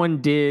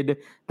anyone did.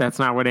 That's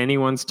not what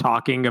anyone's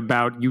talking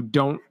about. You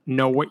don't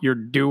know what you're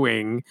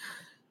doing.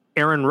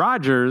 Aaron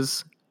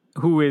Rodgers,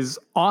 who is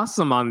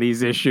awesome on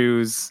these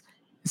issues,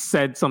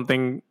 said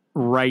something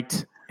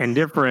right and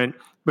different.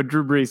 But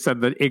Drew Brees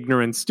said the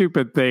ignorant,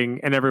 stupid thing,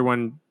 and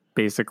everyone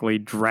basically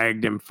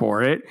dragged him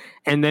for it.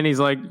 And then he's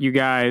like, you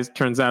guys,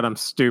 turns out I'm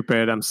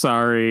stupid. I'm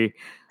sorry.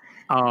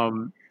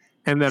 And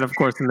then, of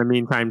course, in the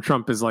meantime,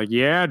 Trump is like,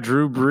 yeah,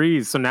 Drew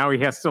Brees. So now he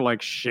has to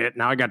like, shit,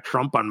 now I got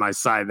Trump on my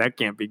side. That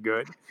can't be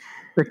good.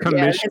 The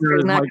commissioner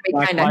is like,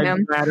 Black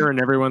Lives Matter,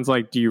 and everyone's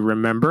like, do you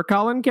remember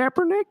Colin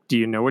Kaepernick? Do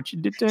you know what you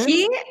did to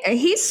him?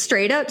 He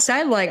straight up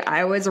said, like,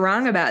 I was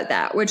wrong about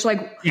that, which,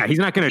 like... Yeah, he's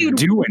not going to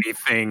do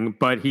anything,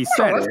 but he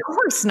said it. Of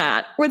course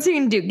not. What's he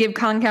going to do? Give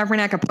Colin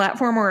Kaepernick a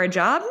platform or a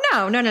job?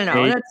 No.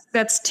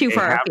 That's too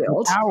far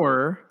afield.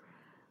 Power,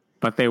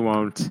 but they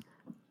won't.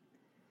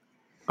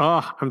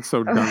 Oh, I'm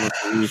so done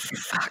with these.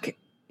 Fuck.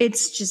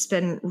 It's just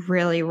been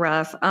really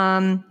rough.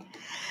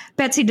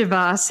 Betsy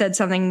DeVos said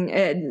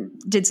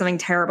did something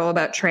terrible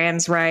about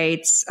trans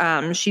rights.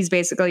 She's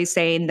basically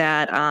saying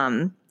that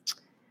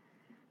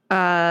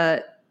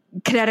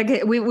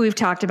Connecticut, we've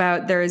talked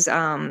about, there's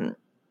a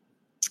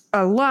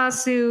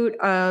lawsuit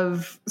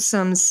of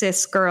some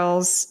cis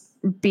girls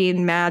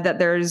being mad that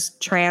there's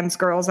trans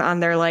girls on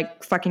their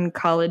like fucking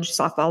college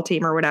softball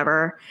team or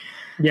whatever.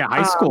 Yeah,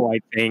 high school, I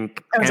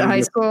think. It was a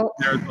high school.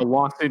 There's a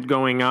lawsuit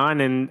going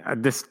on, and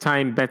this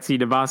time Betsy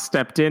DeVos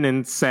stepped in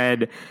and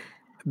said,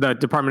 the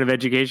Department of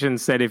Education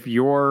said, if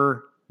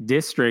your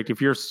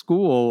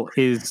school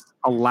is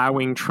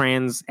allowing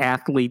trans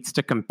athletes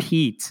to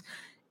compete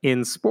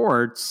in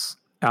sports,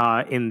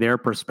 in their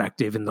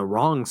perspective, in the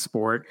wrong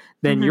sport,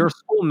 then your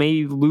school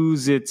may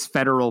lose its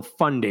federal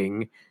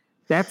funding.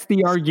 That's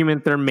the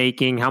argument they're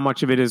making. How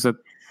much of it is an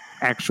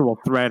actual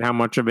threat? How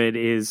much of it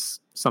is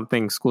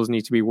something schools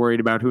need to be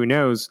worried about? Who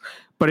knows?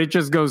 But it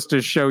just goes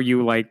to show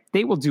you, like,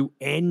 they will do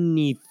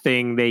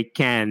anything they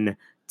can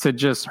to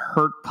just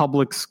hurt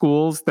public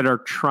schools that are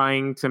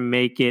trying to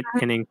make it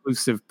an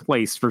inclusive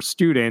place for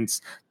students.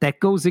 That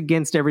goes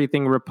against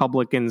everything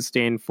Republicans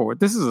stand for.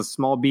 This is a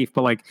small beef,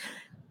 but like,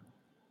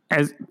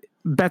 as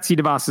Betsy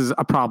DeVos is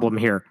a problem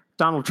here.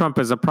 Donald Trump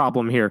is a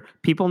problem here.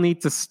 People need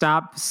to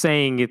stop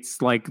saying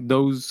it's like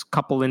those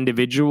couple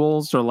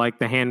individuals or like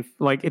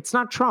it's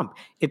not Trump.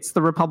 It's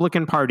the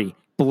Republican Party.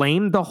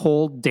 Blame the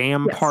whole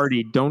damn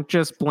party. Don't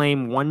just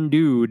blame one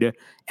dude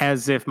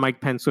as if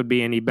Mike Pence would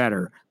be any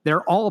better.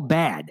 They're all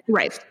bad.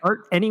 Right.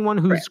 Anyone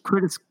who's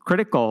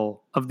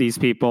critical of these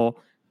people,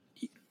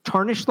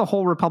 tarnish the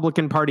whole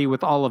Republican Party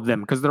with all of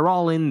them because they're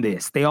all in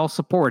this. They all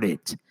support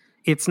it.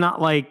 It's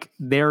not like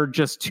they're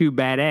just two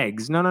bad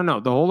eggs. No.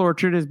 The whole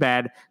orchard is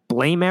bad.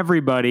 Blame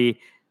everybody.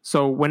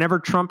 So whenever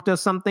Trump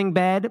does something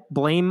bad,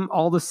 blame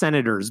all the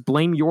senators.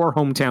 Blame your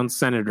hometown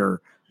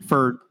senator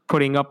for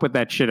putting up with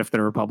that shit if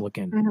they're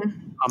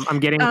Republican. I'm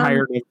getting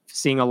tired of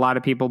seeing a lot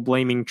of people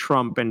blaming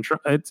Trump, and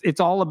it's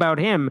all about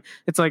him.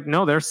 It's like,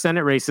 no, there's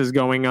Senate races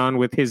going on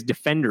with his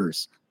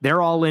defenders.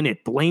 They're all in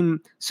it.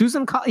 Blame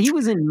Susan. He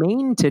was in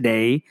Maine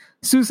today.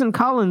 Susan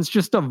Collins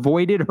just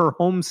avoided her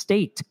home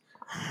state.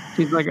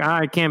 She's like,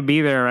 I can't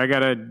be there. I got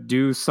to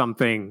do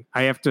something.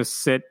 I have to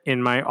sit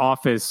in my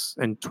office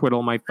and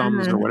twiddle my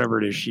thumbs or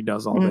whatever it is she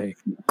does all day.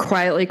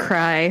 Quietly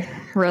cry,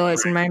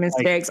 realizing my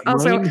mistakes. Like,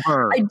 also,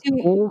 I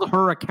do hold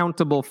her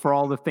accountable for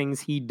all the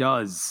things he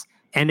does,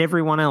 and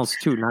everyone else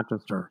too, not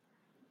just her.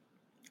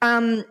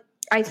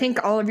 I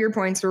think all of your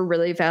points were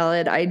really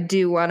valid. I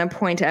do want to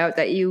point out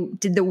that you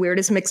did the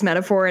weirdest mixed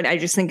metaphor, and I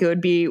just think it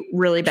would be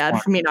really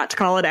bad for me not to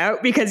call it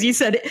out because you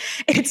said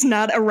it's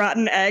not a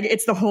rotten egg,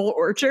 it's the whole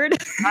orchard.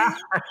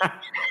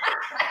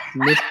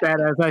 Missed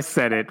that as I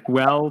said it.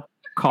 Well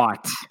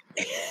caught.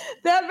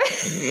 That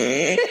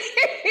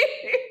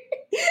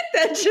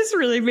just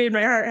really made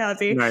my heart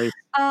happy. Nice.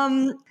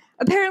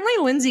 Apparently,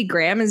 Lindsey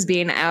Graham is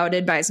being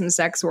outed by some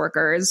sex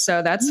workers,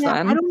 so that's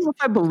fun. I don't know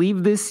if I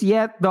believe this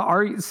yet.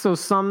 So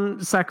some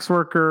sex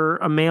worker,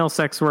 a male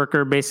sex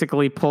worker,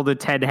 basically pulled a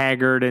Ted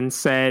Haggard and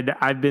said,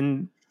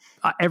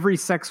 every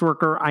sex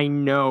worker I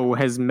know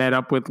has met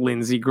up with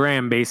Lindsey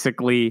Graham,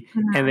 basically,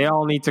 and they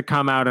all need to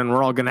come out and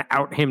we're all going to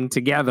out him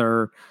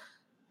together.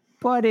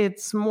 But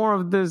it's more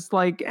of this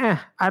like,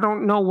 I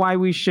don't know why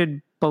we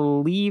should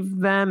believe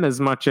them as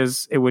much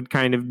as it would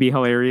kind of be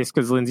hilarious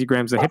because Lindsey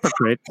Graham's a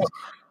hypocrite.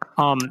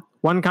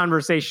 one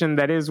conversation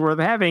that is worth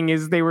having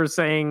is they were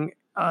saying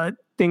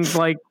things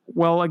like,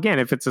 well, again,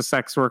 if it's a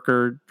sex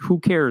worker, who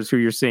cares who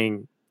you're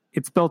seeing?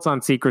 It's built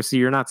on secrecy.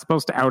 You're not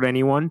supposed to out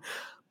anyone.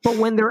 But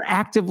when they're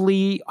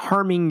actively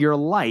harming your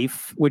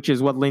life, which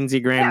is what Lindsey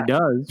Graham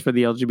does for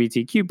the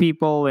LGBTQ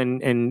people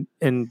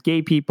and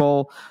gay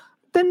people,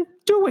 then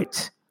do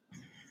it.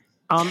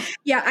 I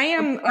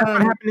am. What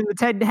happened in the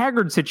Ted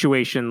Haggard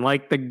situation?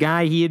 Like, the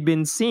guy he had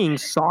been seeing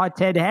saw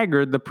Ted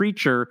Haggard, the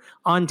preacher,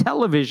 on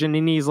television,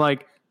 and he's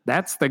like,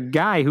 that's the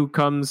guy who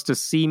comes to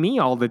see me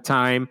all the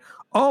time.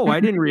 Oh, I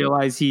didn't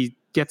realize he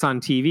gets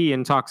on TV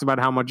and talks about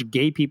how much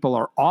gay people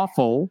are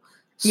awful.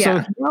 So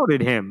he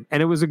outed him,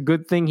 and it was a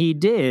good thing he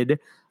did.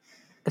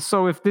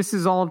 So if this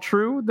is all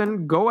true,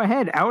 then go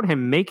ahead, out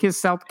him. Make his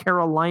South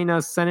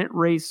Carolina Senate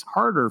race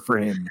harder for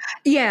him.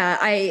 Yeah,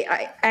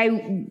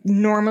 I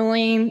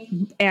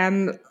normally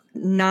am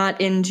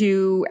not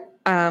into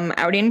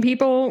outing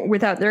people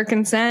without their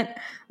consent,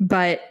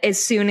 but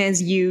as soon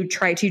as you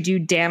try to do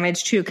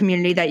damage to a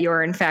community that you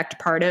are in fact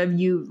part of,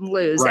 you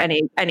lose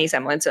any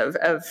semblance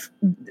of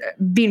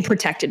being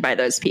protected by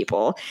those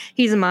people.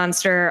 He's a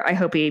monster. I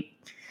hope he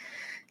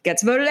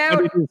gets voted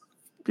out.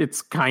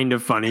 It's kind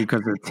of funny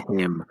because it's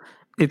him.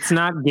 It's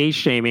not gay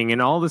shaming,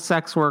 and all the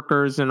sex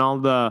workers and all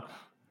the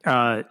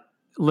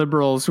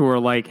liberals who are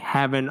like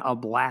having a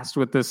blast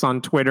with this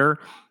on Twitter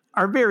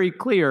are very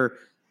clear.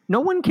 No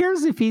one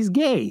cares if he's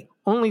gay.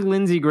 Only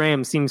Lindsey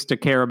Graham seems to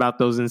care about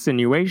those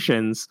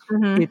insinuations.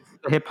 Mm-hmm. It's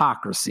the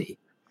hypocrisy.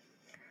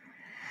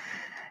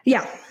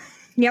 Yeah.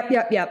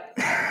 Yep.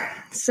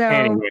 So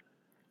anyway,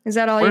 is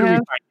that all you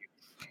have?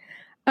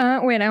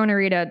 Wait, I want to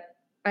read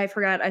I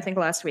forgot, I think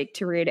last week,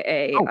 to read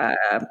a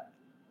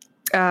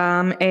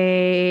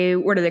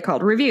what are they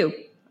called? Review.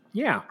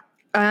 Yeah.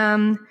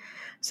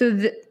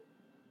 So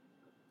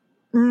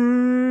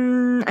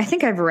I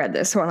think I've read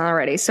this one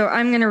already. So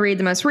I'm going to read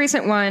the most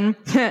recent one.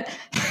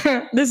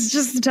 This is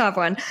just the top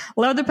one.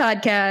 Love the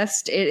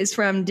podcast. It is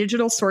from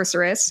Digital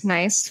Sorceress.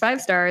 Nice.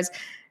 5 stars.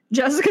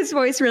 Jessica's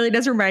voice really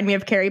does remind me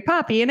of Carrie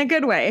Poppy in a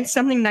good way.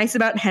 Something nice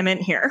about Hemant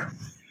here.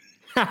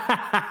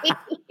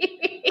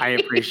 I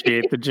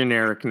appreciate the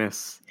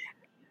genericness.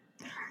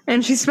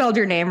 And she spelled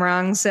your name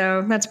wrong,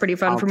 so that's pretty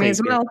fun for me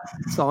as well.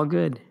 It's all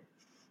good.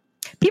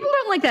 People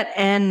don't like that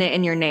N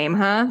in your name,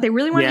 huh? They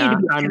really want you to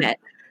be Hemant.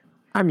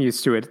 I'm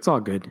used to it. It's all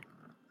good.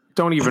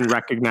 Don't even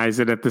recognize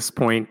it at this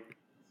point.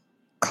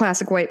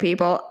 Classic white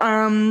people.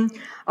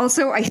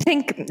 Also, I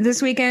think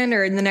this weekend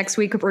or in the next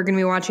week, we're going to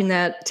be watching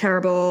that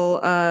terrible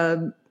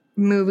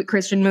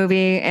Christian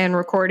movie and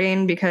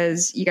recording,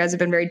 because you guys have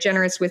been very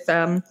generous with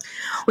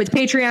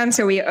Patreon,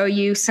 so we owe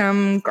you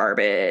some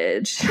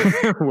garbage.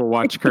 We'll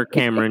watch Kirk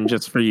Cameron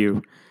just for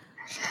you.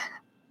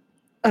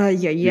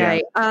 Yeah.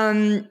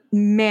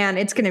 Man,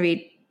 it's gonna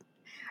be.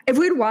 If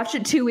we'd watched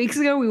it 2 weeks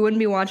ago, we wouldn't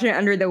be watching it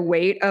under the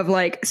weight of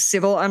like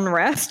civil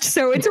unrest.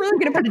 So it's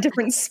really gonna put a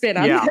different spin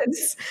on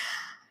this.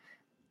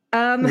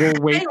 We'll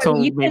wait till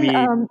maybe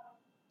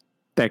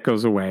that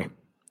goes away.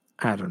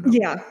 I don't know.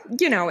 Yeah,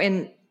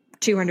 in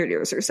 200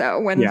 years or so,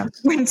 when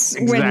exactly.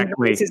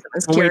 racism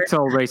is we'll cured. wait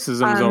till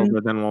racism's over,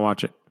 then we'll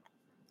watch it.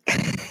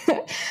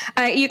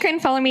 You can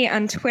follow me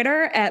on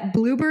Twitter at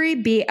Blueberry,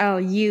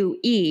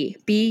 BLUEBURIE.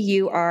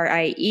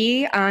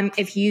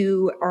 If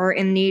you are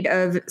in need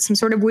of some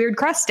sort of weird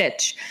cross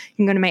stitch, you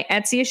can go to my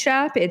Etsy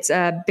shop. It's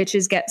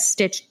Bitches Get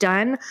Stitched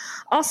Done.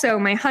 Also,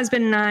 my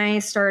husband and I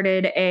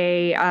started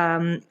a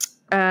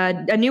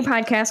new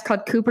podcast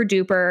called Cooper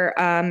Duper.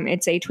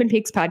 It's a Twin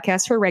Peaks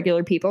podcast for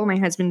regular people. My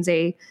husband's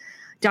a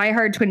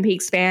diehard Twin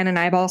Peaks fan, and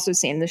I've also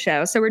seen the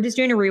show. So we're just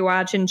doing a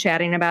rewatch and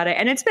chatting about it.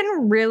 And it's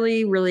been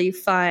really, really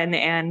fun.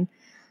 And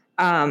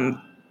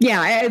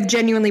I've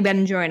genuinely been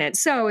enjoying it.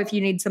 So if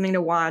you need something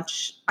to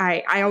watch,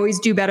 I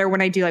always do better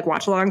when I do like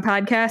watch along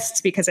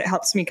podcasts, because it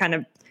helps me kind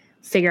of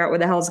figure out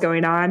what the hell's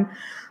going on.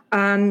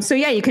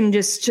 You can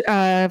just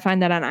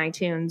find that on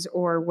iTunes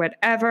or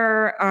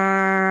whatever.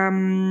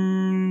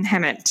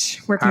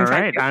 Hemant, where can we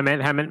find you? I'm at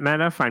Hemant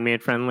Meta. Find me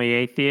at Friendly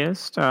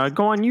Atheist.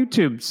 Go on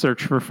YouTube,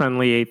 search for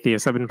Friendly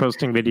Atheist. I've been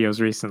posting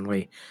videos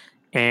recently.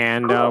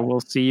 And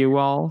we'll see you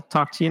all.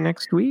 Talk to you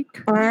next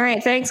week. All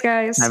right. Thanks,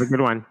 guys. Have a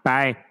good one.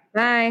 Bye.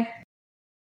 Bye.